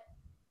 but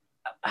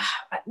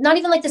not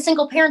even like the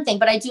single parent thing,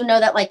 but I do know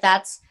that like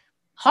that's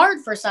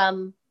hard for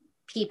some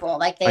people.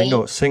 Like I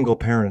know single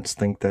parents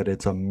think that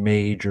it's a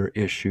major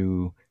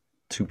issue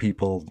to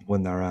people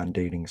when they're on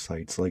dating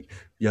sites. Like,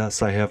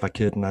 yes, I have a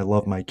kid and I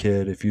love my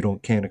kid. If you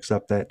can't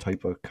accept that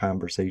type of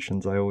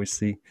conversations, I always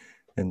see.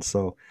 And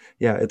so,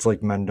 yeah, it's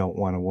like men don't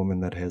want a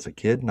woman that has a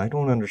kid, and I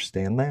don't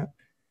understand that.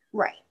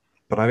 right.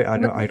 But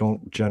I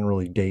don't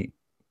generally date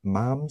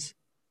moms.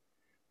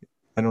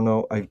 I don't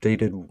know. I've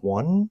dated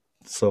one,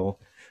 so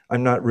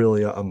I'm not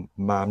really a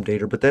mom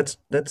dater, but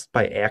that's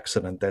by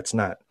accident. That's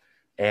not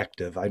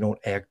active. I don't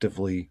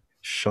actively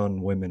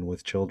shun women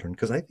with children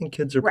because I think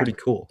kids are Right. pretty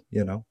cool,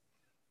 you know?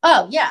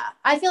 Oh, yeah.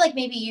 I feel like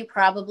maybe you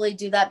probably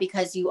do that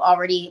because you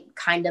already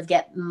kind of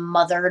get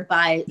mothered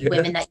by Yeah.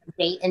 women that you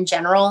date in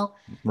general.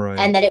 Right.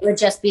 And that it would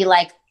just be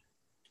like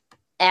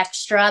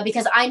extra,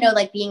 because I know,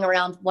 like, being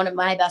around one of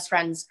my best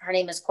friends, her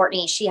name is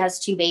Courtney. She has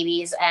 2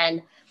 babies,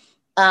 and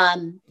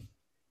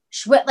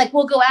like,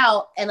 we'll go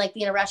out and like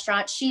be in a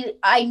restaurant.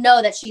 I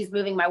know that she's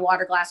moving my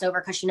water glass over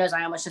because she knows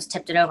I almost just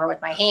tipped it over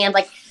with my hand.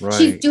 Like,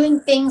 she's Right. doing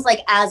things like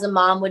as a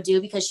mom would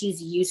do because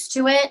she's used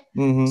to it.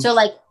 Hmm. So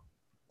like,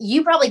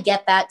 you probably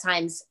get that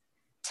times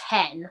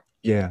 10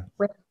 Yeah.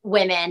 with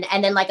women,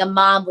 and then like a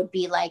mom would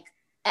be like,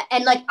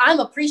 and like, I'm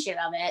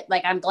appreciative of it.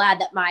 Like, I'm glad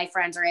that my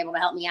friends are able to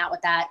help me out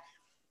with that.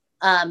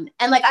 And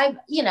like,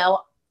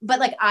 but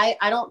like,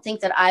 I don't think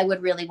that I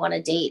would really want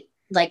to date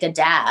like a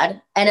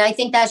dad. And I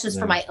think that's just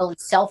for Yeah. my own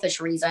selfish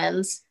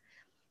reasons.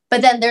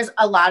 But then there's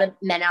a lot of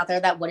men out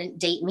there that wouldn't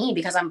date me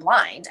because I'm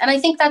blind. And I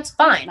think that's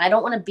fine. I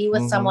don't want to be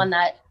with Mhm. someone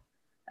that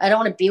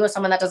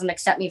doesn't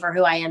accept me for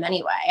who I am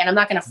anyway. And I'm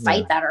not going to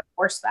fight that or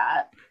force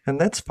that. And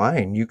that's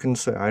fine. You can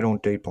say I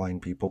don't date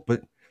blind people,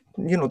 but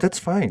that's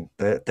fine.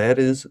 That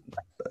is,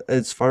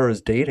 as far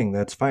as dating,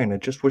 that's fine. I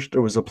just wish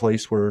there was a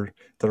place where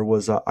there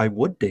was I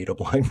would date a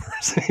blind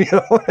person.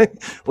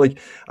 Like,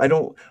 I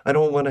don't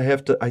want to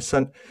have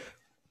to.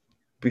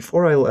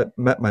 Before I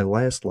met my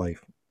last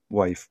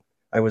wife,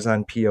 I was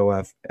on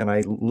POF and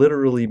I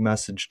literally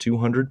messaged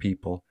 200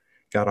 people,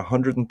 got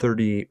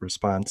 138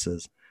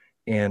 responses,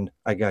 and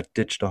I got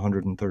ditched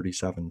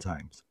 137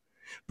 times.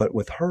 But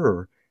with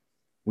her,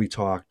 we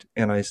talked,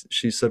 and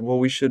she said, well,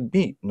 we should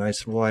meet. And I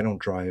said, well, I don't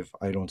drive,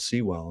 I don't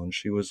see well. And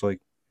she was like,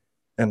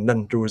 and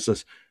then there was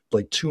this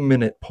like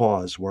 2-minute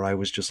pause where I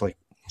was just like,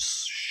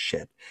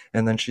 shit.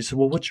 And then she said,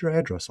 well, what's your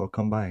address? I'll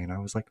come by. And I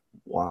was like,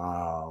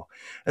 wow.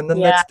 And then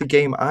that's the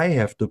game I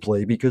have to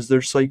play because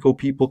there's psycho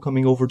people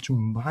coming over to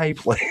my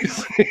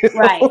place.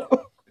 Right.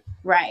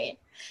 Right.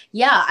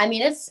 Yeah. I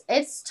mean,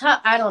 it's tough.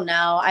 I don't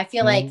know. I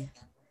feel like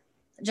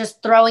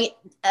just throwing,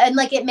 and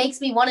like, it makes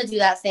me want to do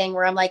that thing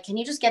where I'm like, can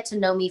you just get to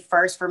know me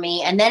first for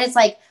me? And then it's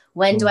like,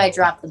 when do I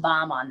drop the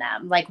bomb on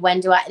them? Like, when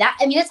do I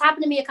mean, it's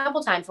happened to me a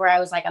couple times where I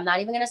was like, I'm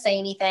not even going to say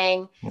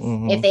anything.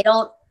 If they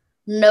don't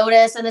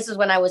notice, and this is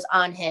when I was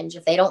on Hinge,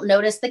 if they don't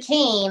notice the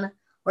cane,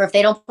 or if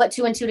they don't put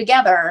 2 and 2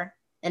 together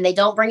and they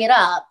don't bring it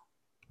up,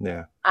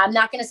 Yeah. I'm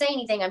not going to say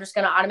anything. I'm just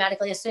going to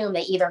automatically assume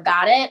they either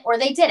got it or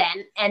they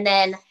didn't. And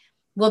then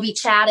we'll be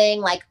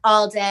chatting like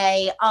all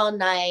day, all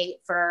night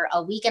for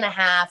a week and a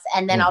half.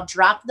 And then I'll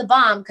drop the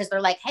bomb because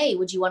they're like, hey,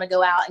 would you want to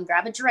go out and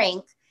grab a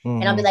drink?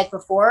 And I'll be like,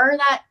 before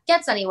that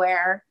gets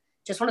anywhere,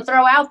 just want to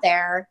throw out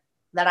there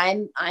that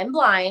I'm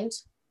blind.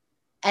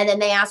 And then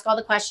they ask all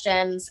the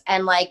questions,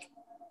 and like,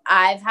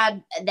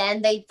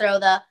 then they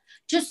throw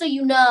just so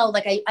you know,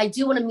 like, I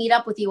do want to meet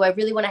up with you. I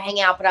really want to hang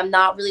out, but I'm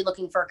not really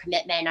looking for a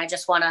commitment. I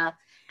just want to,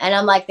 and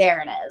I'm like, there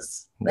it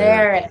is.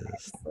 There it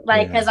is.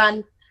 Like, cause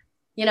on,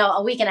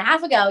 a week and a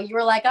half ago, you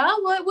were like,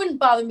 oh, well, it wouldn't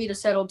bother me to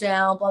settle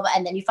down, blah, blah.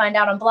 And then you find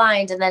out I'm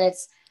blind, and then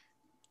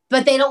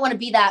but they don't want to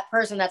be that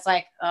person that's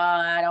like,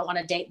 I don't want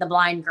to date the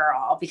blind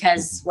girl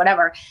because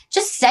whatever.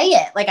 Just say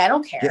it. Like, I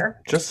don't care.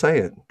 Yeah, just say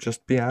it.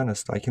 Just be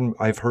honest.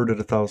 I've heard it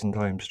 1,000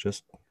 times.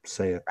 Just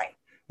say it. Right.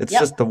 It's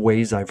just the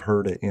ways I've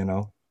heard it,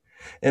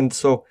 And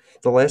so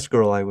the last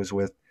girl I was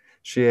with,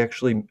 she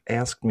actually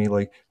asked me,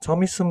 like, tell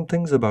me some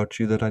things about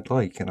you that I'd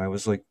like. And I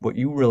was like, what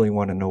you really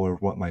want to know are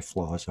what my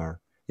flaws are.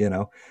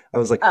 I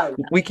was like,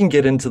 we can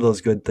get into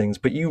those good things,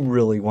 but you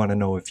really want to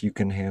know if you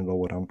can handle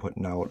what I'm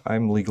putting out.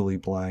 I'm legally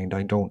blind.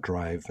 I don't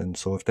drive. And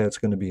so if that's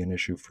going to be an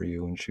issue for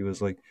you. And she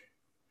was like,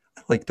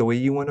 I like the way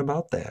you went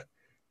about that,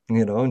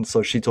 And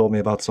so she told me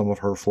about some of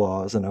her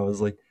flaws. And I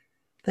was like,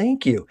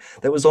 thank you.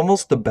 That was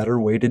almost the better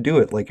way to do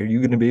it. Like, are you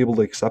going to be able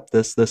to accept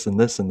this, this, and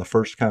this in the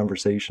first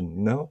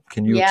conversation? No.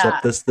 Can you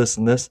accept this, this,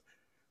 and this?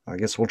 I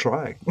guess we'll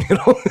try,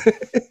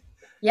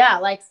 Yeah,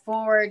 like,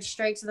 forward,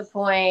 straight to the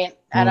point.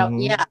 I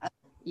don't,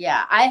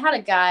 Yeah. I had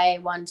a guy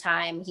one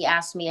time, he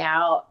asked me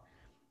out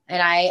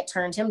and I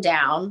turned him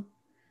down.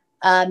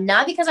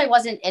 Not because I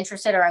wasn't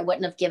interested or I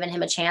wouldn't have given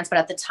him a chance, but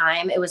at the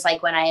time it was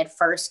like when I had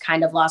first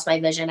kind of lost my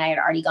vision. I had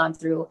already gone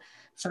through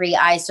 3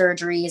 eye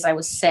surgeries. I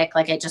was sick.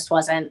 Like, it just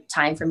wasn't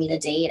time for me to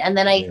date. And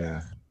then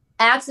I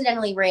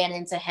accidentally ran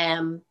into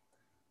him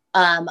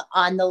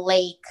on the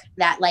lake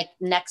that like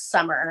next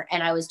summer,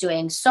 and I was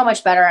doing so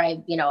much better.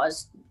 I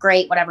was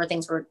great, whatever,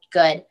 things were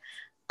good.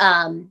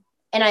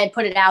 and I had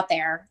put it out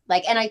there.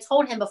 Like, and I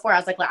told him before, I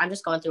was like, I'm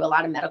just going through a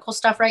lot of medical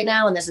stuff right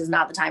now, and this is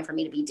not the time for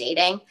me to be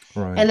dating.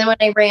 Right. And then when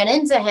I ran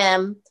into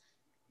him,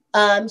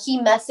 he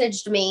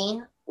messaged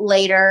me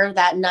later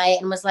that night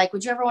and was like,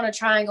 would you ever want to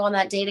try and go on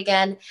that date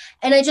again?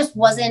 And I just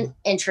wasn't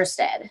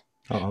interested.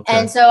 Oh, okay.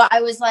 And so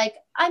I was like,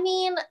 I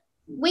mean,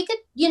 we could,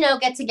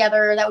 get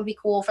together. That would be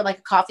cool for like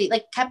a coffee,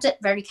 like kept it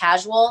very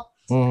casual.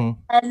 Mm-hmm.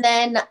 And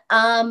then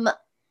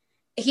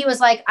he was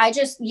like, I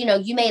just,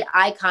 you made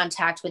eye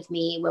contact with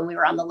me when we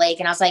were on the lake.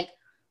 And I was like,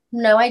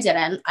 no, I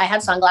didn't. I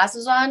had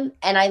sunglasses on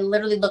and I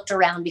literally looked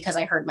around because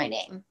I heard my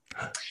name.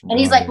 And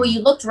he's like, well,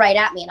 you looked right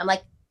at me. And I'm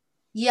like,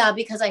 yeah,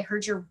 because I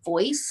heard your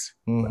voice.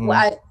 Mm-hmm.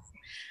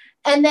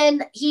 And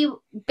then he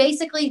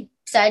basically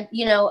said,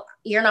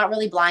 you're not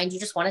really blind. You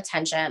just want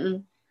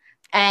attention.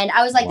 And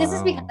I was like, this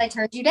is because I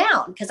turned you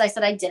down, because I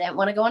said I didn't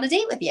want to go on a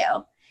date with you.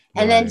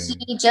 And then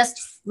he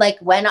just like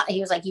he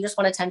was like, you just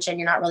want attention.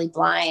 You're not really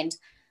blind,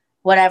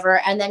 whatever.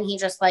 And then he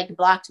just like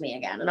blocked me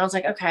again. And I was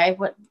like, okay,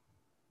 what?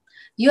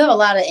 You have a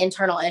lot of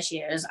internal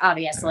issues,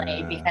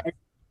 obviously, because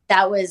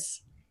that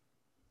was,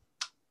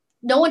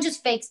 no one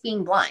just fakes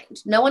being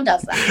blind. No one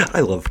does that. I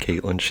love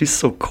Caitlin. She's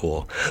so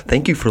cool.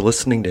 Thank you for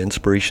listening to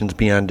Inspirations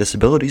Beyond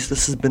Disabilities.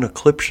 This has been a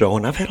clip show,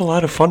 and I've had a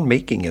lot of fun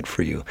making it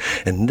for you.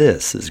 And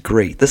this is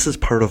great. This is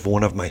part of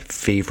one of my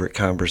favorite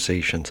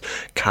conversations.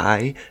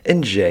 Kai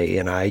and Jay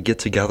and I get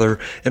together,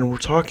 and we're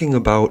talking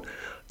about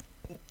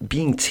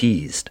being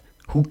teased.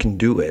 Who can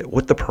do it,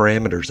 what the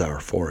parameters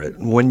are for it,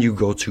 when you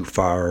go too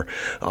far,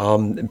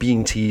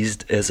 being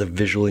teased as a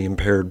visually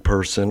impaired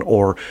person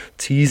or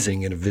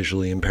teasing in a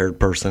visually impaired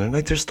person. And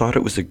I just thought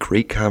it was a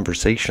great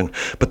conversation.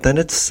 But then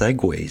it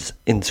segues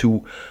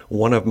into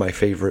one of my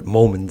favorite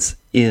moments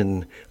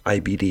in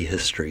IBD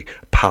history,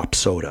 pop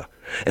soda.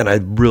 And I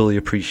really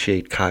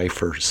appreciate Kai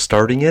for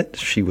starting it.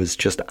 She was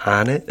just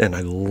on it, and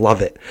I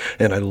love it.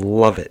 And I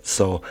love it.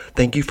 So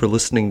thank you for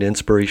listening to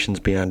Inspirations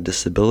Beyond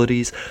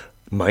Disabilities.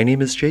 My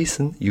name is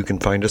Jason. You can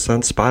find us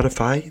on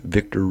Spotify,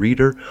 Victor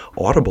Reader,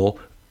 Audible,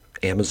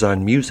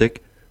 Amazon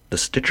Music, the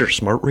Stitcher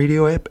Smart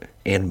Radio app,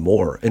 and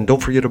more. And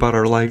don't forget about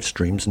our live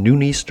streams,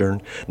 noon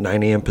Eastern,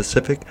 9 a.m.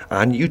 Pacific,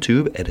 on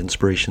YouTube at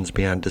Inspirations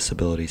Beyond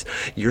Disabilities.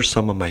 You're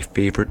some of my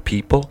favorite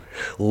people.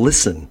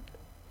 Listen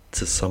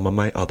to some of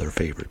my other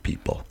favorite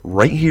people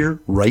right here,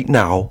 right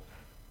now,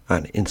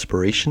 on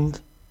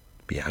Inspirations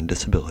Beyond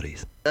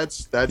Disabilities.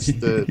 That's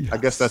the yes. I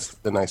guess that's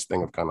the nice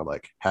thing of kind of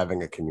like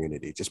having a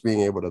community, just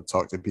being able to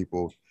talk to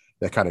people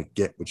that kind of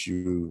get what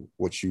you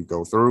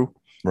go through,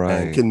 right,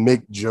 and can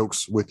make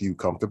jokes with you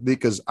comfortably.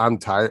 Because I'm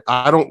tired.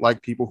 I don't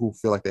like people who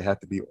feel like they have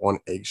to be on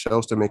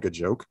eggshells to make a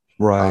joke,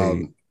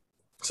 right?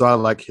 So I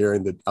like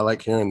hearing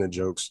the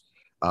jokes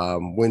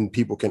when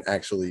people can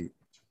actually,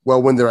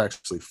 when they're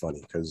actually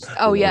funny. Because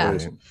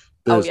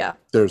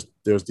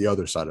there's the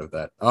other side of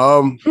that.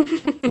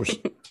 Which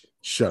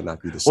should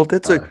not be the same. Well,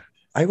 that's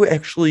I would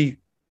actually.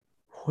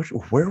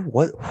 Where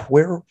was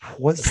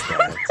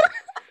that?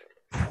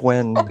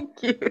 When?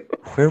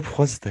 Where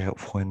was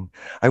that when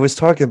I was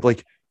talking?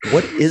 Like,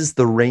 what is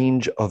the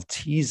range of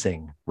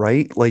teasing?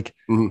 Right? Like,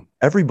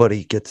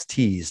 everybody gets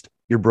teased.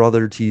 Your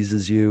brother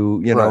teases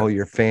you. You know,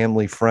 your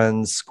family,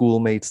 friends,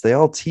 schoolmates. They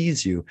all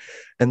tease you,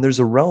 and there's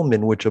a realm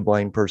in which a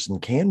blind person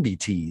can be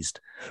teased.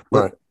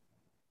 But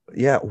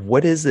yeah,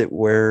 what is it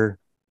where,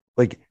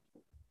 like?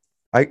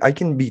 I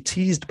can be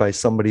teased by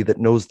somebody that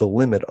knows the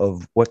limit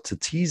of what to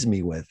tease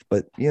me with,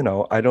 but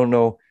I don't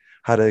know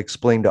how to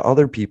explain to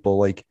other people.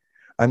 Like,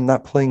 I'm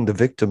not playing the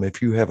victim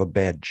if you have a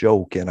bad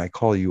joke and I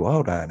call you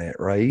out on it,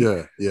 right?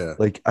 Yeah.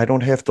 Like, I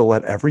don't have to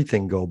let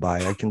everything go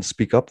by. I can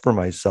speak up for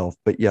myself,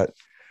 but yet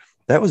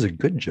that was a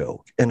good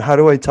joke. And how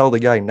do I tell the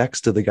guy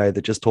next to the guy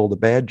that just told a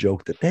bad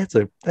joke that's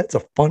a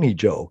funny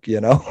joke,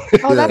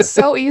 Oh, that's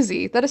so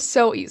easy. That is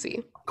so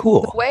easy.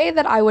 Cool. The way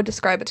that I would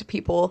describe it to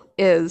people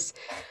is,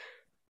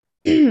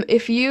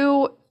 if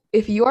you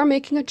are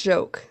making a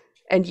joke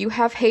and you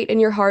have hate in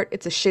your heart,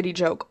 it's a shitty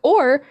joke.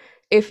 Or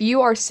if you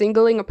are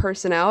singling a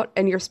person out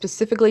and you're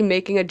specifically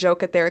making a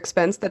joke at their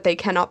expense that they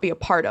cannot be a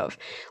part of.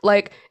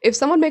 Like, if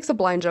someone makes a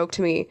blind joke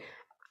to me,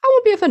 I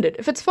won't be offended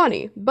if it's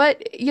funny.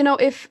 But,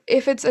 if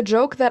it's a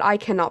joke that I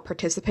cannot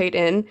participate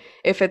in,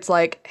 if it's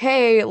like,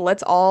 hey,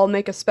 let's all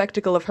make a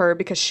spectacle of her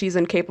because she's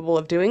incapable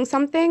of doing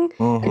something,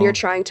 and you're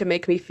trying to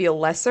make me feel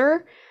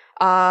lesser,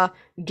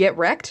 get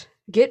wrecked.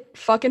 Get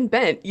fucking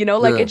bent,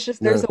 it's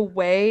just, there's a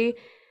way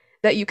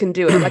that you can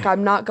do it. Like,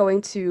 I'm not going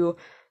to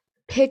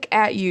pick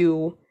at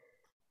you.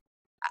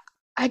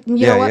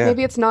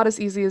 Maybe it's not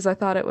as easy as I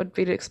thought it would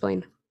be to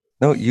explain.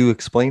 No, you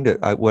explained it.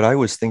 What I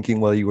was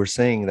thinking while you were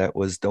saying that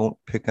was, don't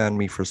pick on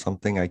me for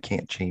something I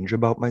can't change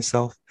about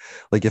myself.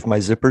 Like, if my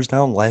zipper's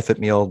down, laugh at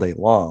me all day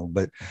long,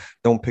 but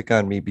don't pick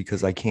on me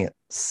because I can't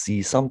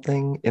see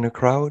something in a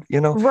crowd,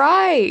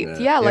 Right.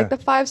 Yeah, like the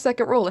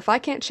 5-second rule. If I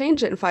can't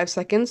change it in 5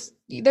 seconds,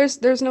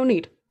 there's no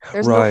need.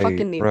 There's no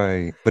fucking need.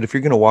 Right. But if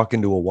you're going to walk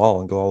into a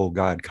wall and go, oh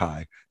God,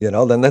 Kai,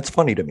 then that's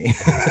funny to me.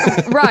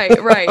 Right.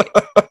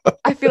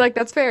 I feel like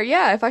that's fair.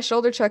 Yeah. If I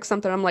shoulder check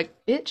something, I'm like,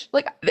 bitch,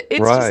 like, it's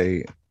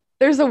right. Just,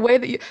 there's a way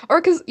that or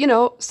because,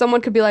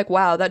 someone could be like,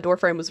 wow, that door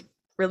frame was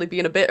really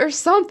being a bit or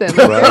something.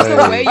 Like, there's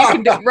a way you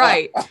can do it.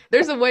 Right.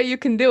 There's a way you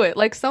can do it.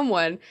 Like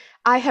someone,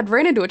 I had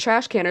ran into a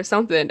trash can or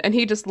something, and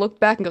he just looked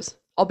back and goes,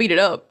 "I'll beat it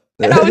up."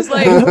 And I was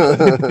like,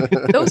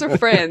 those are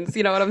friends.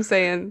 You know what I'm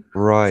saying?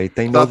 Right.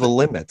 They know the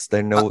limits.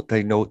 They know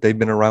they've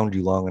been around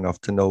you long enough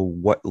to know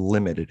what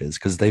limit it is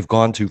because they've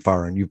gone too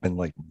far and you've been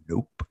like,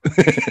 nope.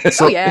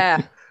 So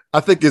yeah. I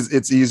think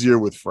it's easier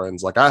with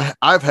friends. Like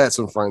I've had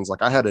some friends,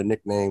 like I had a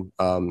nickname,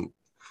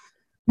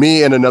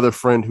 me and another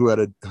friend who had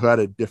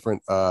a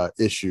different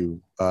issue.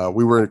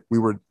 We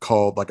were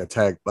called like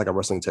a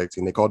wrestling tag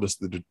team. They called us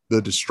the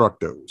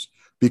Destructos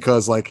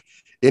because like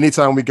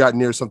anytime we got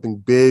near something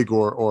big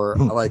or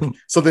like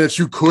something that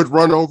you could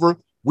run over,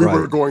 we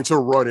were going to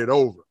run it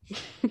over.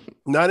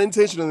 Not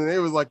intentionally. They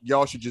was like,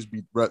 y'all should just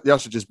be tag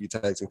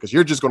team because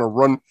you're just going to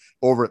run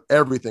over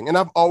everything. And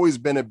I've always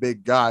been a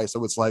big guy,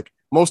 so it's like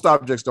most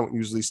objects don't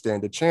usually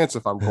stand a chance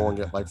if I'm going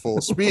at like full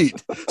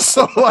speed.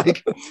 So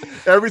like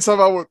every time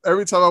I would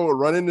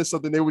run into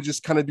something, they would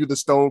just kind of do the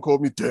Stone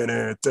Cold me.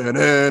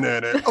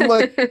 I'm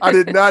like, I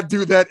did not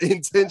do that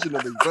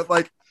intentionally, but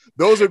like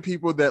those are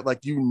people that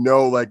like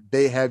like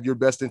they have your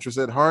best interest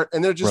at heart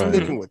and they're just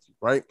picking with you,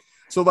 right?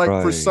 So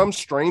like for some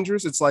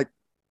strangers, it's like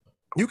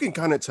you can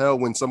kind of tell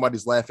when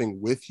somebody's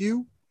laughing with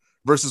you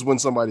versus when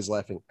somebody's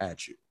laughing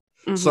at you.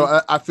 Mm-hmm.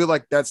 So I feel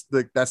like that's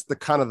the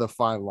kind of the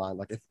fine line.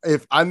 Like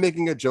if I'm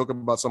making a joke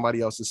about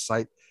somebody else's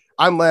site,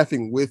 I'm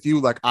laughing with you.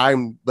 Like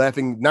I'm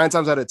laughing 9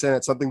 times out of 10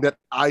 at something that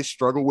I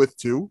struggle with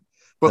too.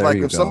 But like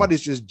if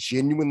somebody's just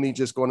genuinely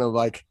just going to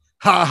like,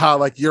 ha ha,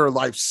 like your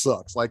life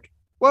sucks. Like,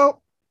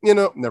 well,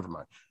 never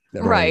mind.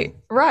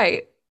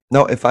 Right.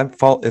 No, if I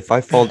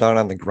fall down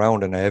on the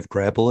ground and I have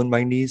gravel in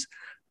my knees,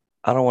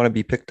 I don't want to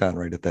be picked on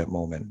right at that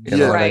moment. You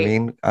know what I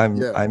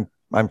mean?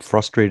 I'm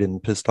frustrated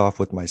and pissed off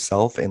with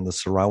myself and the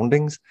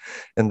surroundings.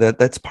 And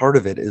that's part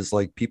of it is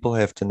like people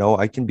have to know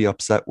I can be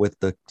upset with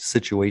the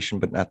situation,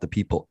 but not the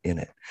people in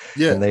it.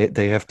 Yeah. And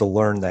they have to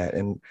learn that.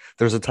 And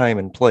there's a time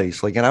and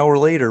place. Like an hour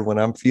later, when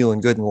I'm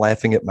feeling good and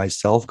laughing at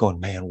myself, going,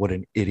 man, what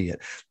an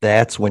idiot.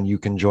 That's when you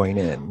can join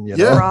in. You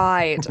know?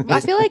 Right. I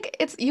feel like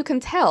you can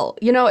tell,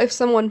 if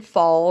someone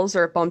falls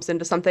or bumps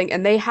into something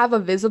and they have a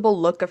visible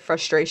look of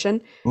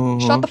frustration,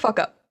 shut the fuck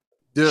up.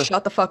 Yeah.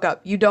 Shut the fuck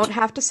up. You don't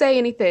have to say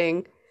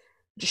anything.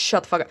 Just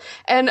shut the fuck up.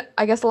 And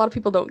I guess a lot of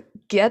people don't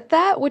get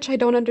that, which I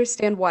don't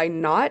understand why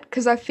not.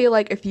 Because I feel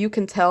like if you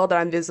can tell that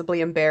I'm visibly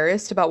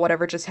embarrassed about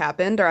whatever just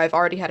happened, or I've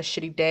already had a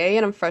shitty day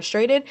and I'm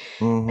frustrated,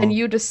 and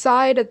you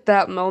decide at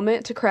that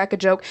moment to crack a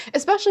joke,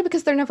 especially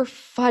because they're never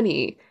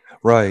funny.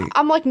 Right.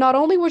 I'm like, not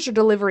only was your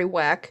delivery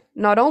whack,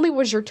 not only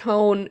was your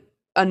tone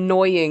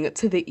annoying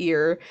to the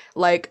ear,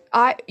 like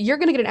you're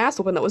gonna get an ass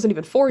whooping that wasn't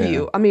even for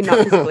you. I mean, not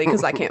physically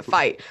because I can't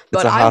fight,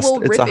 but I will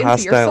rip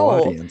into your soul.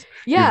 Audience.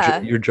 Yeah,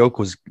 your joke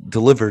was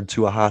delivered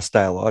to a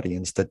hostile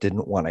audience that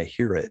didn't want to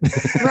hear it.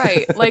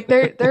 Right, like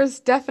there's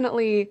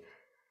definitely,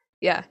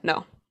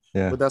 no.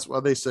 Yeah, but that's why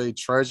they say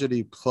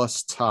tragedy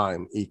plus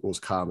time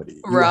equals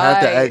comedy. You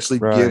have to actually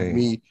give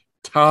me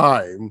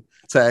time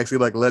to actually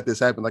like let this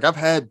happen. Like I've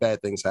had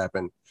bad things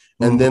happen.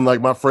 And then like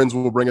my friends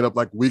will bring it up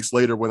like weeks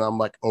later when I'm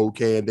like,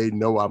 okay. And they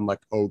know I'm like,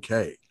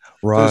 okay.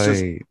 Right.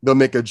 So they'll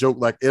make a joke.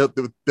 Like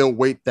they'll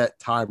wait that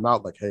time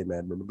out. Like, hey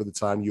man, remember the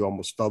time you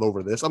almost fell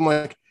over this? I'm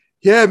like,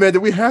 yeah, man, do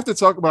we have to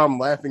talk about, I'm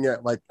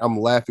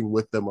laughing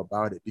with them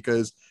about it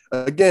because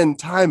again,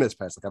 time has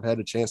passed. Like I've had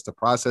a chance to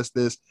process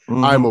this.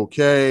 I'm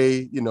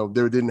okay.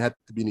 There didn't have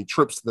to be any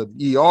trips to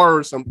the ER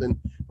or something,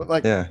 but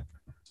like,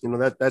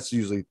 that's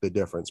usually the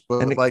difference. But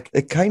and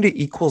it kind of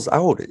equals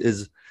out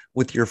is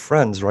with your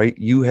friends, right?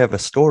 You have a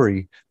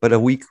story, but a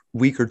week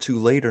or two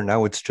later,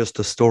 now it's just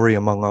a story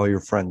among all your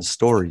friends'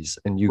 stories,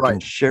 and you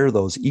can share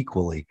those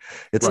equally.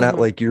 It's not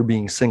like you're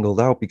being singled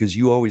out because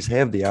you always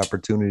have the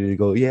opportunity to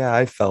go, yeah,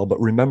 I fell,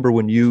 but remember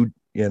when you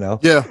do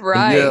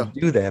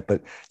that,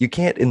 but you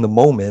can't in the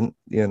moment,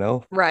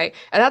 Right.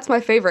 And that's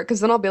my favorite because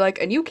then I'll be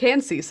like, and you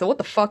can see, so what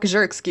the fuck is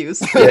your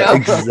excuse?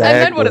 Exactly. And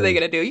then what are they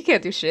gonna do? You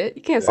can't do shit.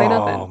 You can't say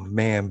nothing. Oh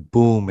man,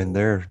 boom, and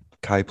there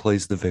Kai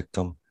plays the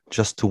victim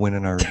just to win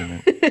an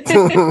argument.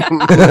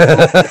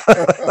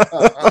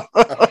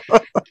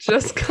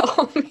 Just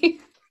call me.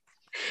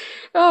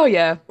 Oh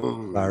yeah.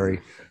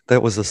 Sorry,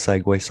 that was a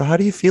segue. So how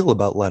do you feel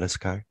about lettuce,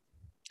 Kai?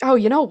 Oh,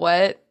 you know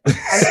what?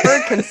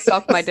 Iceberg can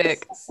suck my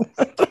dick.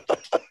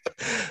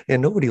 Yeah,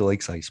 nobody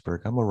likes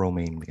iceberg. I'm a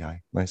romaine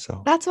guy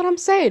myself. That's what I'm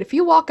saying. If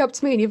you walk up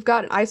to me and you've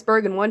got an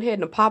iceberg in one hand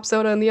and a pop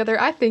soda in the other,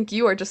 I think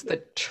you are just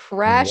the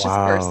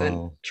trashiest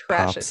person.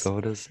 Trashiest. Pop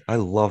sodas. I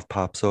love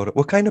pop soda.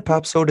 What kind of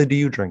pop soda do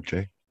you drink,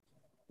 Jay?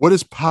 What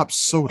is pop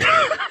soda?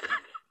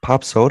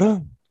 Pop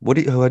soda?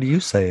 How do you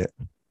say it?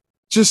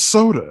 Just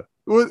soda.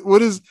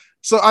 What is?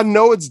 So I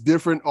know it's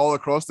different all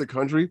across the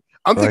country.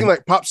 I'm thinking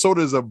like pop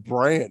soda is a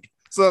brand.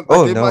 So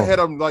like, my head,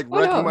 I'm like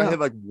racking my head,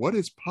 like, what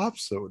is pop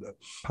soda?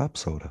 Pop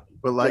soda.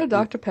 But like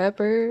Dr.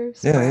 Pepper.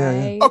 Sprite.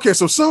 Yeah. Okay,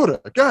 so soda.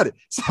 Got it.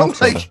 So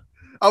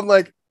I'm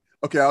like,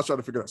 okay, I was trying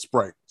to figure out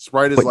Sprite.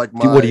 Sprite is like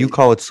my. What do you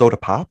call it? Soda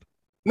pop?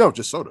 No,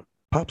 just soda.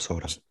 Pop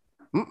soda.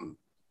 Mm-mm.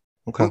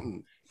 Okay.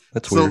 Mm-mm.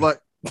 That's weird. So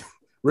like,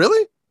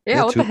 really?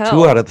 Yeah, what two, the hell?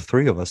 2 out of the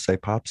 3 of us say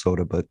pop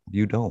soda, but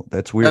you don't.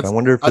 That's weird. I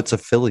wonder if it's a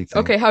Philly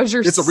thing. Okay, how's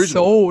your It's a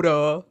regional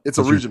soda? It's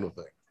a regional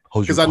thing.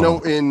 Because I know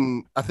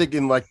I think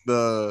in like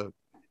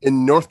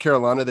in North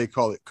Carolina, they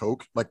call it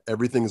Coke. Like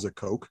everything is a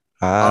Coke.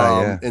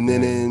 Yeah. And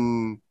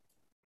then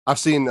I've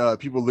seen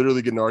people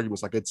literally get in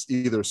arguments like it's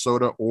either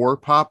soda or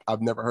pop.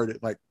 I've never heard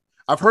it. Like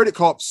I've heard it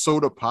called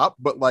soda pop,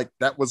 but like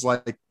that was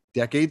like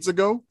decades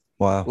ago.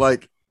 Wow.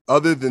 Like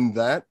other than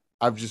that,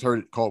 I've just heard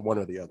it called one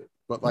or the other.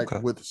 But like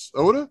with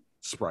soda,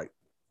 Sprite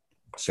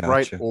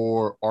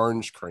or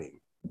orange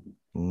cream.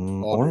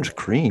 Orange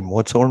cream.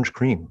 What's orange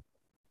cream?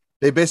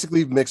 They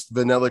basically mixed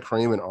vanilla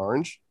cream and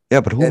orange.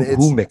 Yeah, but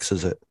who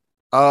mixes it?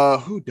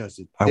 Who does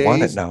it? I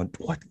want it now.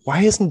 What?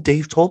 Why hasn't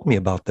Dave told me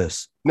about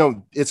this?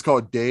 No, it's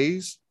called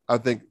Days. I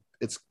think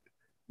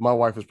my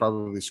wife is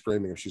probably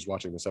screaming if she's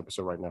watching this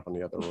episode right now from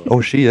the other room.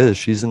 Oh, she is.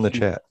 She's in the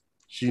chat.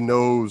 She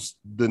knows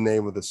the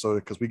name of the soda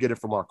because we get it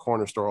from our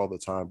corner store all the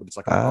time, but it's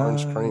like an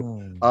orange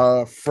cream.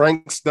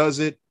 Frank's does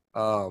it.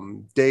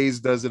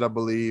 Days does it, I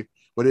believe.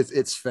 But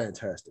it's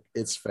fantastic.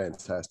 It's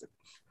fantastic.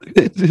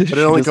 But it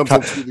only comes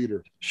in 2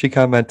 liter. She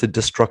commented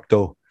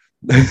Destructo.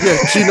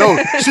 Yeah, she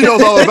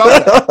knows all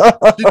about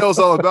that. She knows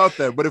all about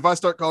that. But if I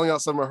start calling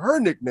out some of her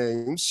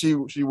nicknames, she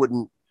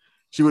wouldn't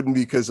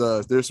because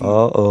there's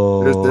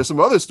some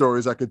other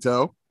stories I could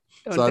tell.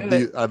 So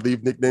I'd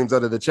leave nicknames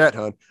out of the chat,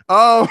 hon.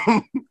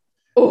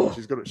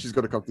 She's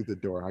gonna come through the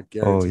door. I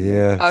guarantee. Oh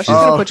yeah. Oh, she's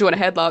gonna put you in a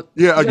headlock.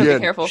 Yeah, again.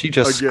 Be careful. She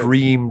just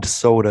screamed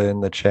soda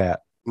in the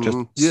chat. Just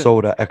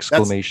soda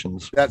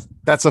exclamations.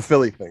 That's a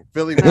Philly thing.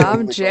 Philly.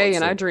 I'm Jay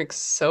and I drink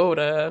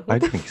soda. I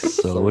drink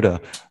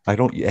soda. I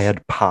don't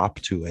add pop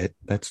to it.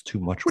 That's too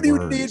much. What do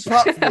you need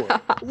pop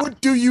for?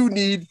 What do you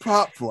need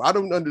pop for? I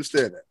don't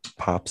understand that.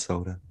 Pop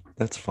soda.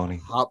 That's funny.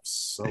 Pop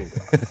soda.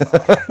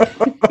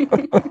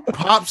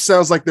 Pop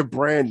sounds like the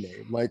brand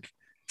name. Like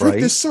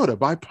drink this soda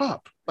by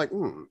Pop. Like,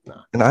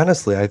 nah. And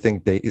honestly, I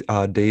think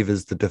Dave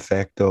is the de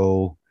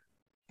facto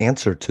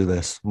answer to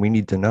this. We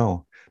need to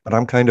know. But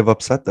I'm kind of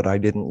upset that I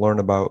didn't learn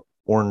about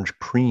orange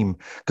cream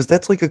because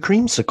that's like a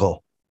creamsicle.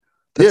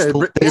 That's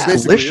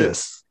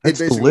delicious. It's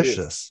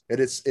delicious.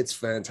 It's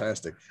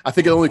fantastic. I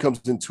think it only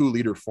comes in 2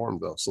 liter form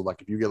though. So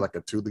like if you get like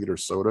a 2 liter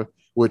soda,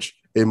 which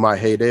in my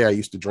heyday I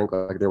used to drink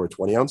like there were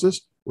 20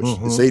 ounces, which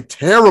is a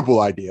terrible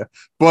idea.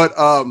 But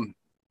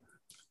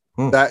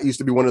that used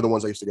to be one of the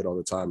ones I used to get all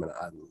the time, and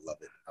I love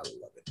it.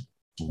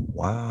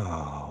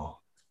 Wow.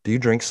 Do you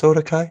drink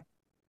soda, Kai?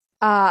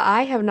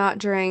 I have not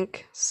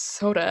drank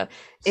soda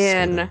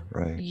in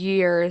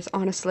years,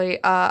 honestly.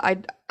 I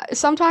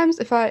sometimes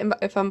if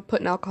I'm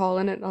putting alcohol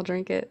in it, I'll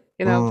drink it,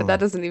 but that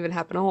doesn't even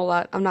happen a whole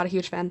lot. I'm not a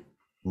huge fan.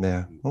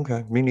 Yeah.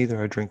 Okay. Me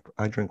neither. I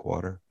drink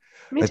water.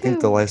 Me too. I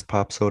think the last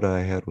pop soda I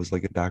had was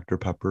like a Dr.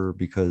 Pepper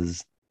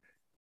because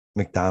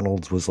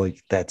McDonald's was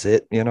like, that's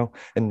it, And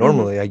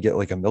normally I get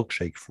like a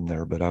milkshake from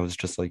there, but I was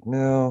just like,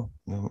 no,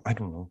 I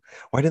don't know.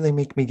 Why do they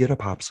make me get a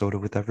pop soda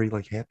with every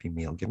like Happy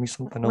Meal? Give me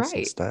something else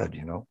instead,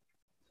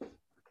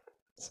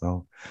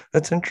 So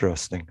that's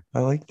interesting. I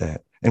like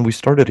that. And we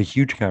started a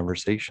huge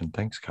conversation.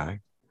 Thanks,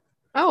 Kai.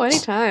 Oh,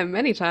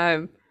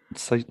 anytime.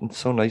 It's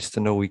so nice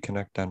to know we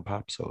connect on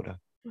pop soda.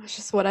 That's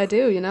just what I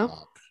do,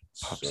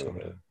 Pop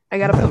soda. I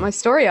got to put my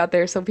story out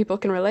there so people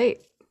can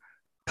relate.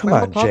 Come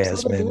on,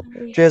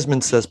 Jasmine. Jasmine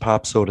says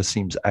pop soda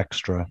seems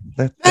extra.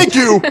 Thank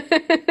you.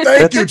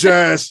 Thank you,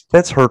 Jazz.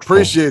 That's hurtful.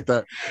 Appreciate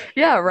that.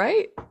 Yeah,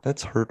 right?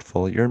 That's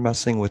hurtful. You're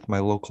messing with my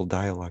local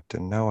dialect,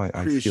 and now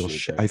I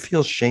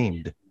feel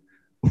shamed.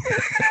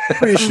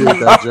 Appreciate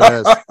that,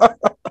 Jazz.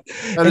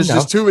 That's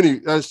just too many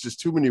words.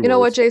 You know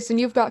what, Jason?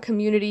 You've got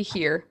community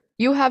here.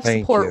 You have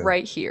support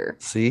right here.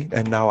 See,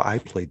 and now I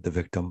played the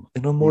victim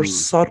in a more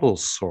subtle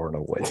sort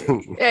of way.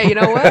 Yeah, you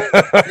know what?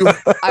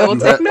 I will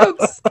take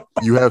notes.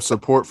 You have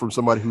support from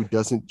somebody who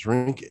doesn't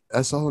drink it.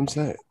 That's all I'm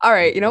saying. All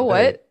right, you know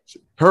what?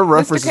 Her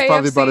reference is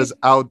probably about as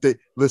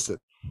outdated. Listen.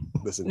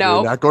 No,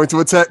 we're not going to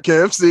attack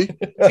KFC.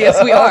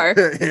 Yes, we are.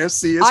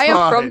 KFC is I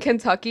am from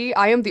Kentucky.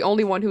 I am the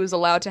only one who is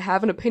allowed to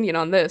have an opinion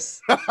on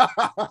this.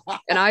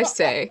 And I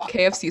say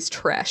KFC's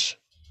trash.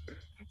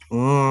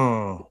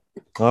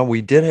 Well,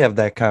 we did have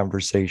that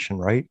conversation,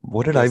 right?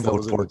 What did I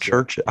vote for?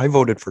 Churches. I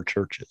voted for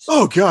Churches.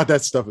 Oh God,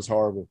 that stuff is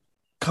horrible.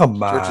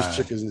 Come on. Churches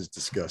chicken is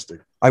disgusting.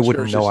 I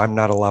wouldn't know. I'm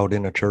not allowed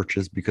into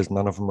churches because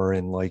none of them are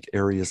in like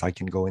areas I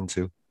can go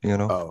into,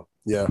 Oh,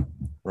 yeah.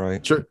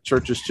 Right.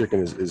 Churches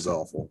chicken is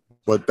awful.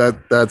 But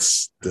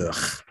that's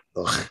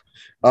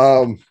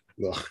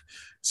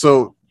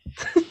So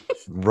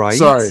right.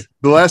 Sorry.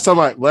 The last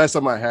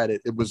time I had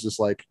it, it was just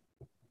like,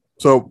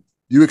 so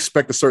you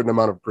expect a certain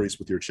amount of grease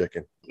with your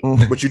chicken,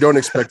 but you don't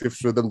expect it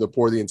for them to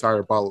pour the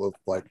entire bottle of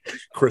like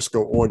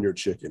Crisco on your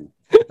chicken.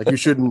 Like you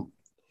shouldn't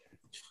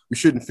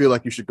feel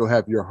like you should go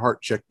have your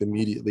heart checked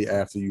immediately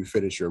after you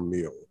finish your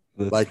meal.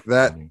 That's like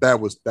that. Funny.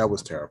 That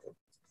was terrible.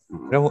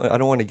 I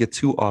don't want to get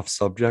too off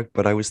subject,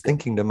 but I was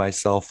thinking to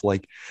myself,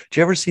 like, do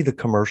you ever see the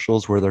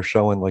commercials where they're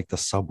showing like the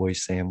Subway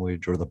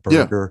sandwich or the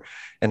burger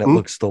and it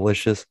looks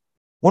delicious?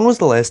 When was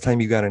the last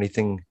time you got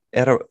anything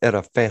at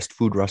a fast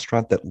food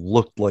restaurant that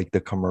looked like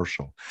the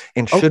commercial.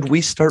 And should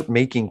we start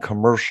making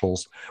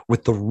commercials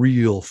with the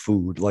real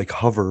food, like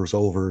hovers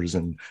overs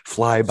and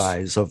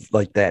flybys of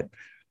like that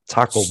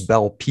Taco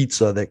Bell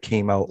pizza that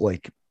came out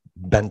like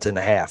bent in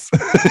half?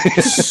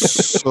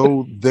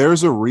 So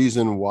there's a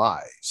reason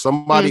why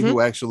somebody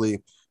who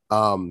actually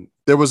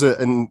there was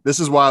and this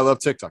is why I love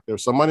TikTok. There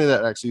was somebody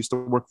that actually used to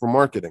work for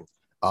marketing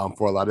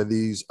for a lot of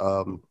these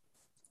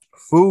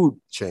food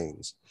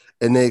chains,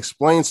 and they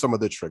explain some of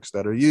the tricks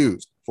that are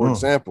used. For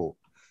example,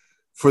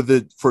 for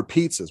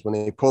pizzas, when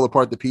they pull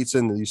apart the pizza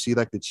and you see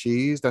like the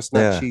cheese, that's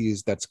not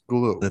cheese, that's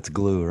glue. That's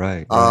glue,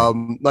 right?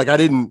 Like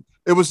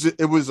it was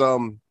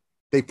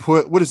they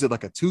put, what is it,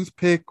 like a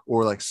toothpick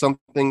or like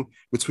something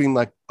between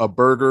like a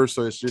burger,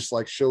 so it's just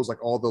like shows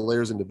like all the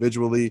layers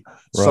individually.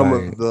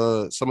 Right.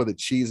 Some of the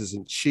cheese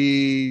isn't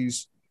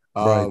cheese.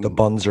 Right, the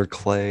buns are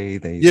clay.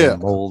 They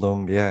mold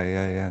them.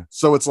 Yeah.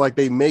 So it's like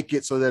they make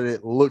it so that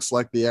it looks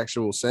like the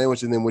actual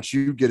sandwich, and then what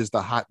you get is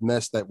the hot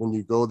mess that when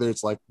you go there,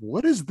 it's like,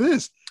 what is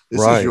this? This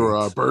is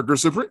your burger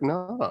supreme?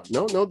 No,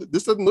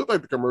 this doesn't look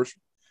like the commercial.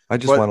 I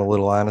just want a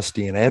little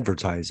honesty in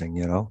advertising,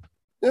 you know?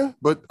 Yeah,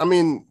 but I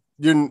mean,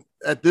 you're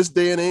at this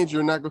day and age,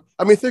 you're not going.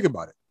 I mean, think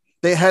about it.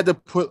 They had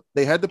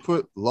to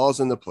put laws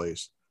into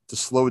place to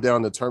slow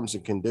down the terms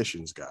and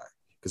conditions guy.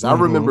 Because I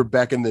remember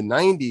back in the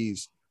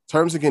 90s,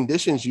 terms and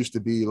conditions used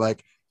to be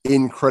like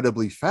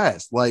incredibly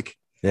fast. Like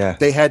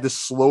they had to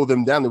slow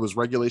them down. There was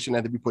regulation that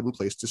had to be put in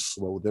place to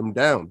slow them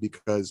down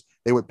because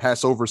they would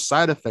pass over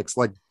side effects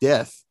like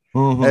death,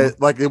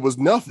 like it was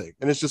nothing.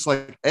 And it's just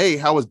like, A,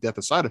 how is death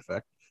a side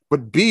effect?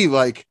 But B,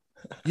 like,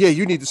 yeah,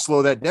 you need to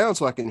slow that down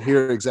so I can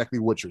hear exactly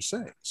what you're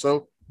saying.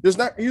 So there's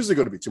not usually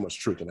going to be too much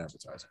truth in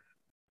advertising.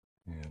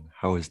 And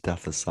how is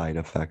death a side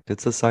effect?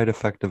 It's a side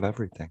effect of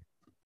everything.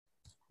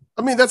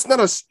 I mean, that's not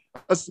a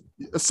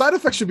side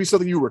effect should be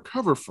something you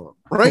recover from,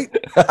 right?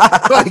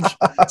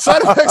 Like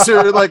side effects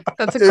are like,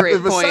 that's a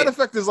great point. If a side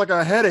effect is like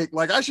a headache,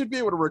 like I should be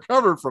able to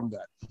recover from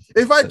that.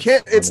 If I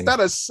can't, it's not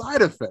a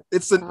side effect.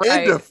 It's an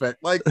end effect.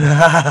 Like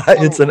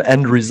it's an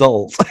end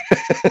result.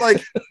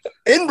 Like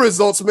end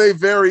results may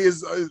vary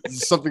is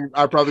something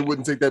I probably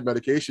wouldn't take that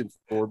medication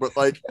for, but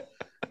like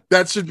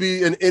that should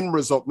be an end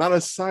result, not a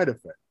side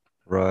effect.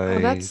 Right. Oh,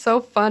 that's so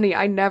funny.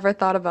 I never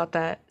thought about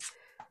that.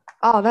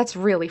 Oh, that's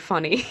really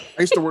funny.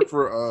 I used to work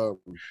for,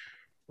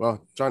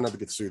 trying not to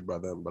get sued by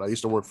them, but I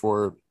used to work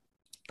for,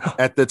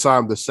 at the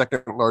time, the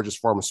second largest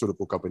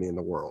pharmaceutical company in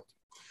the world.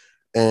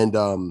 And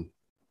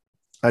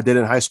I did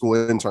a high school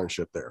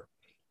internship there.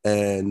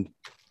 And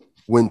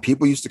when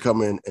people used to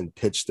come in and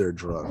pitch their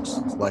drugs,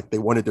 like they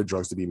wanted their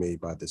drugs to be made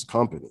by this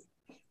company,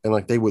 and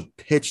like they would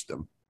pitch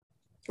them.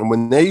 And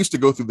when they used to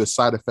go through the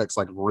side effects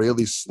like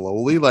really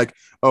slowly, like,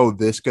 oh,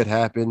 this could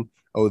happen.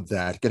 Oh,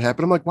 that could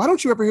happen. I'm like, why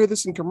don't you ever hear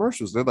this in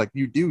commercials? They're like,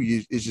 you do.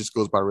 It just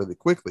goes by really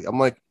quickly. I'm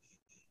like,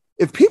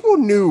 if people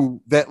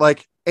knew that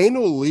like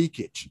anal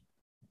leakage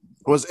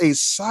was a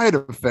side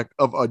effect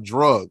of a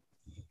drug,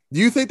 do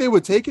you think they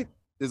would take it?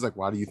 It's like,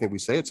 why do you think we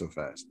say it so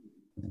fast?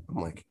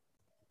 I'm like,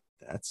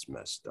 that's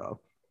messed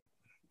up.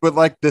 But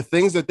like the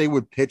things that they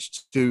would pitch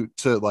to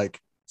like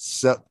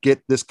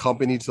get this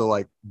company to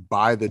like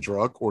buy the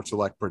drug or to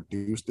like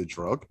produce the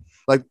drug,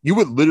 like you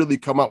would literally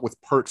come out with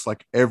perks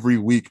like every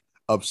week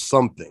of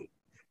something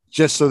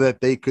just so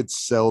that they could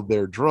sell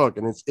their drug.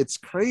 And it's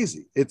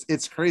crazy.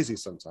 It's crazy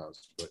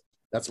sometimes, but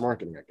that's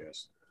marketing, I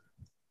guess.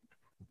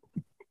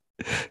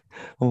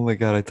 Oh my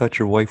God. I thought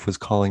your wife was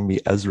calling me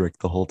Ezric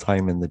the whole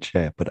time in the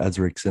chat, but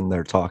Ezric's in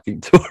there talking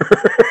to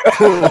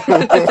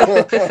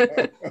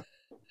her.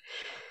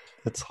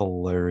 That's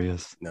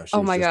hilarious. No,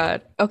 oh my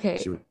God.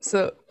 Okay.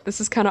 So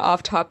this is kind of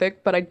off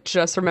topic, but I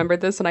just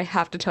remembered this and I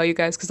have to tell you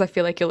guys because I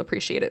feel like you'll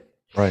appreciate it.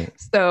 Right.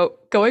 So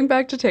going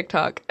back to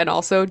TikTok and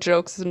also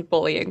jokes and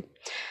bullying.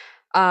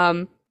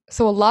 So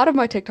a lot of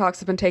my TikToks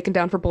have been taken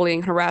down for bullying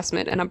and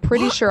harassment, and I'm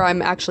pretty sure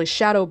I'm actually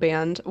shadow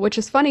banned, which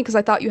is funny because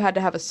I thought you had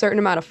to have a certain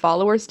amount of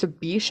followers to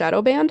be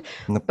shadow banned,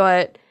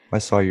 but I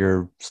saw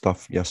your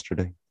stuff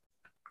yesterday.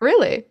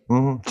 Really?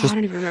 Mm-hmm. I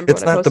don't even remember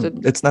what I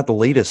posted. It's not the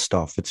latest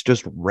stuff. It's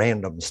just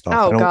random stuff.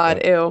 Oh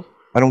God, ew.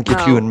 I don't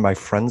get you in my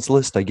friends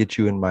list. I get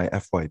you in my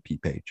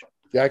FYP page.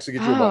 Yeah, I actually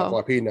get you in my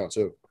FYP now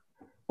too.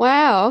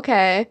 Wow.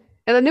 Okay.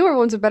 And the newer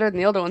ones are better than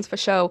the older ones for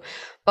sure.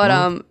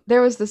 But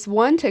there was this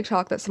one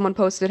TikTok that someone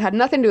posted, had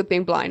nothing to do with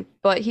being blind,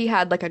 but he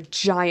had like a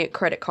giant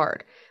credit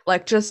card.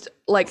 Like just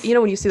like, you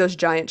know, when you see those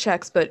giant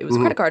checks, but it was a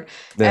credit card.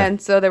 Yeah.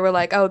 And so they were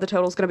like, oh, the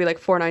total's going to be like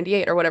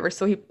 $4.98 or whatever.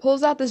 So he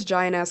pulls out this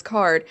giant ass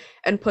card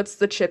and puts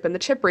the chip in the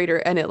chip reader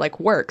and it like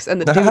works.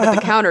 And the dude at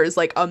the counter is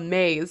like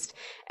amazed.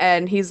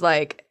 And he's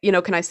like, you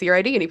know, can I see your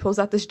ID? And he pulls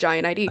out this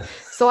giant ID.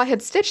 So I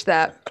had stitched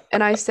that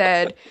and I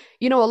said,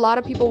 you know, a lot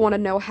of people want to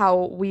know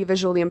how we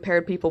visually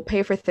impaired people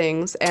pay for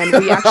things, and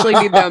we actually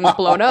need them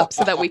blown up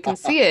so that we can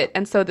see it.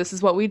 And so this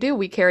is what we do.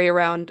 We carry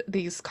around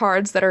these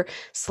cards that are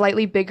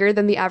slightly bigger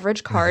than the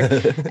average card.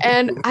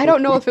 And I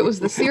don't know if it was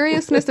the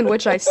seriousness in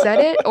which I said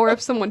it or if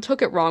someone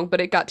took it wrong,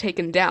 but it got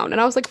taken down. And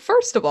I was like,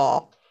 first of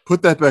all,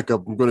 put that back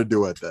up. I'm going to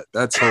do it.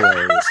 That's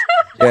hilarious.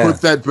 Yeah.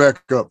 Put that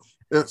back up.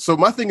 So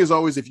my thing is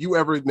always, if you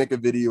ever make a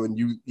video and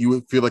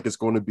you feel like it's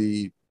going to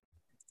be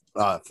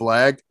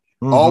flagged,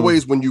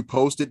 always when you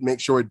post it, make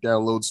sure it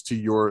downloads to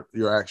your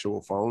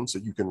actual phone so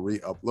you can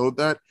re-upload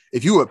that.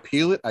 If you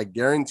appeal it, I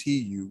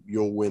guarantee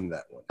you'll win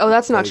that one. Oh,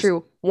 that's not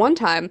true. One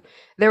time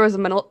there was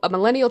a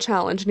millennial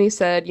challenge, and he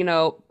said,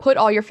 put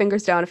all your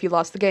fingers down if you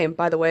lost the game.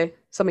 By the way,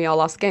 some of y'all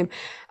lost the game.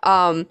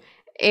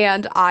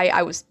 And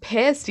I was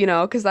pissed,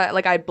 because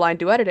I blind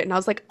duetted it, and I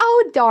was like,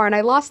 oh darn,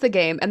 I lost the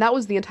game. And that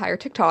was the entire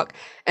TikTok,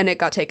 and it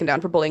got taken down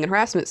for bullying and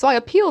harassment. So I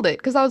appealed it,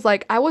 because I was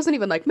like, I wasn't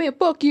even like, man,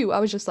 fuck you. I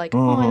was just like,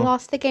 oh, I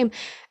lost the game.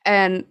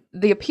 And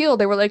the appeal,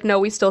 they were like, no,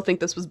 we still think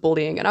this was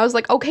bullying. And I was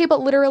like, okay, but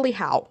literally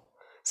how?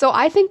 So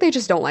I think they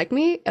just don't like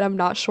me, and I'm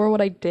not sure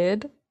what I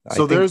did.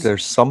 So I think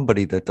there's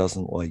somebody that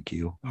doesn't like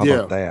you. How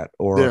about that?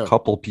 Or a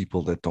couple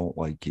people that don't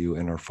like you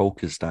and are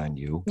focused on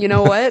you. You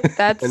know what?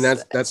 That's and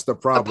that's the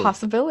problem. A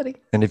possibility.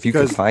 And if you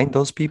could find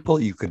those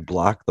people, you could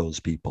block those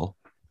people.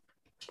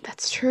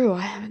 That's true.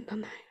 I haven't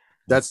done that.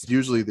 That's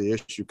usually the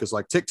issue, because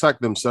like TikTok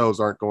themselves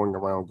aren't going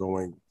around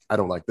going, I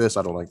don't like this,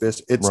 I don't like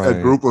this. It's a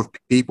group of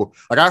people.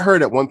 Like I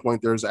heard at one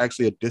point there's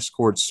actually a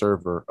Discord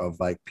server of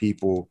like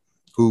people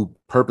who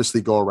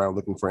purposely go around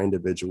looking for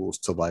individuals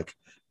to like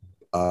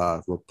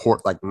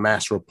report, like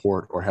mass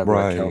report, or have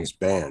their accounts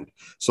banned.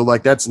 So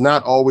like it's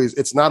not always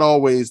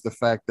the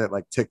fact that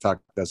like TikTok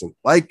doesn't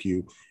like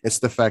you, it's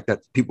the fact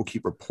that people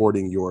keep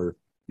reporting your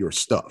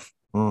stuff.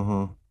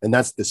 And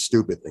that's the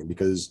stupid thing,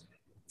 because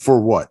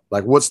for what?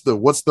 Like what's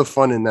the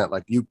fun in that?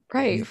 Like you're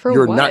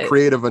not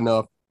creative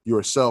enough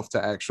yourself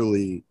to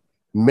actually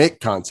make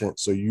content,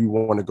 so you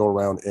want to go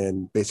around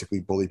and basically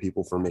bully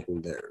people for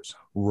making theirs.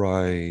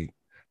 Right.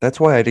 That's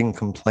why I didn't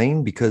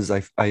complain, because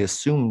I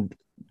assumed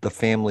the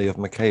family of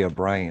Ma'Khia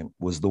Bryant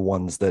was the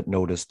ones that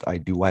noticed I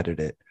duetted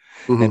it.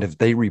 And if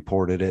they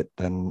reported it,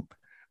 then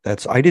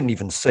I didn't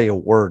even say a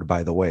word,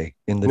 by the way,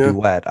 in the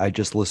duet. I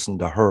just listened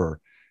to her.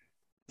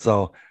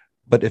 So,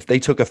 but if they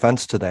took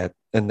offense to that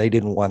and they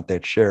didn't want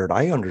that shared,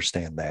 I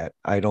understand that.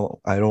 I don't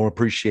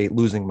appreciate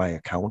losing my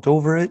account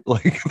over it.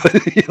 Like,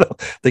 but,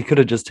 they could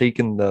have just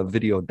taken the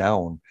video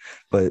down.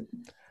 But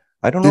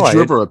I don't know. Did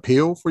you ever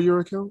appeal for your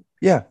account?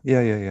 Yeah.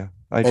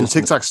 And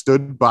TikTok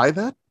stood by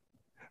that?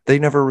 They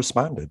never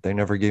responded. They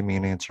never gave me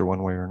an answer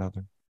one way or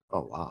another.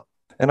 Oh, wow.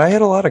 And I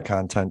had a lot of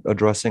content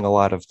addressing a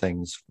lot of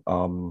things,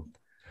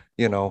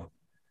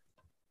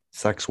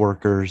 sex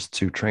workers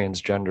to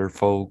transgender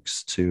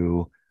folks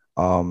to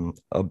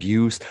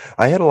abuse.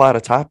 I had a lot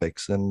of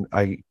topics, and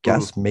I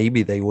guess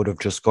maybe they would have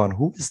just gone,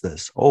 who is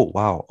this? Oh,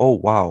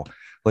 wow.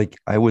 Like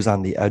I was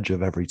on the edge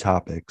of every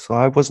topic. So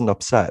I wasn't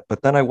upset.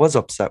 But then I was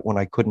upset when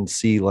I couldn't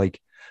see like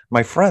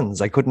my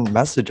friends. I couldn't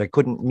message. I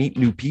couldn't meet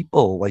new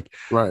people. Like,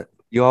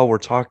 you all were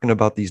talking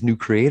about these new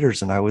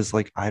creators, and I was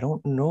like, I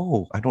don't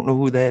know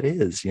who that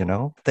is.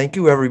 Thank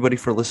you everybody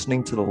for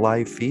listening to the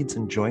live feeds,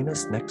 and join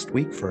us next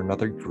week for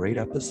another great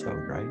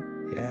episode, right?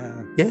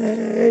 Yeah.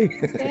 Yay.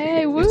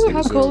 Hey, woo,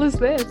 how cool is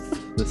this?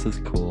 This is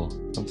cool.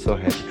 I'm so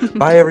happy.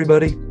 Bye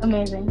everybody.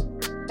 Amazing.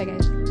 Bye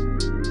guys.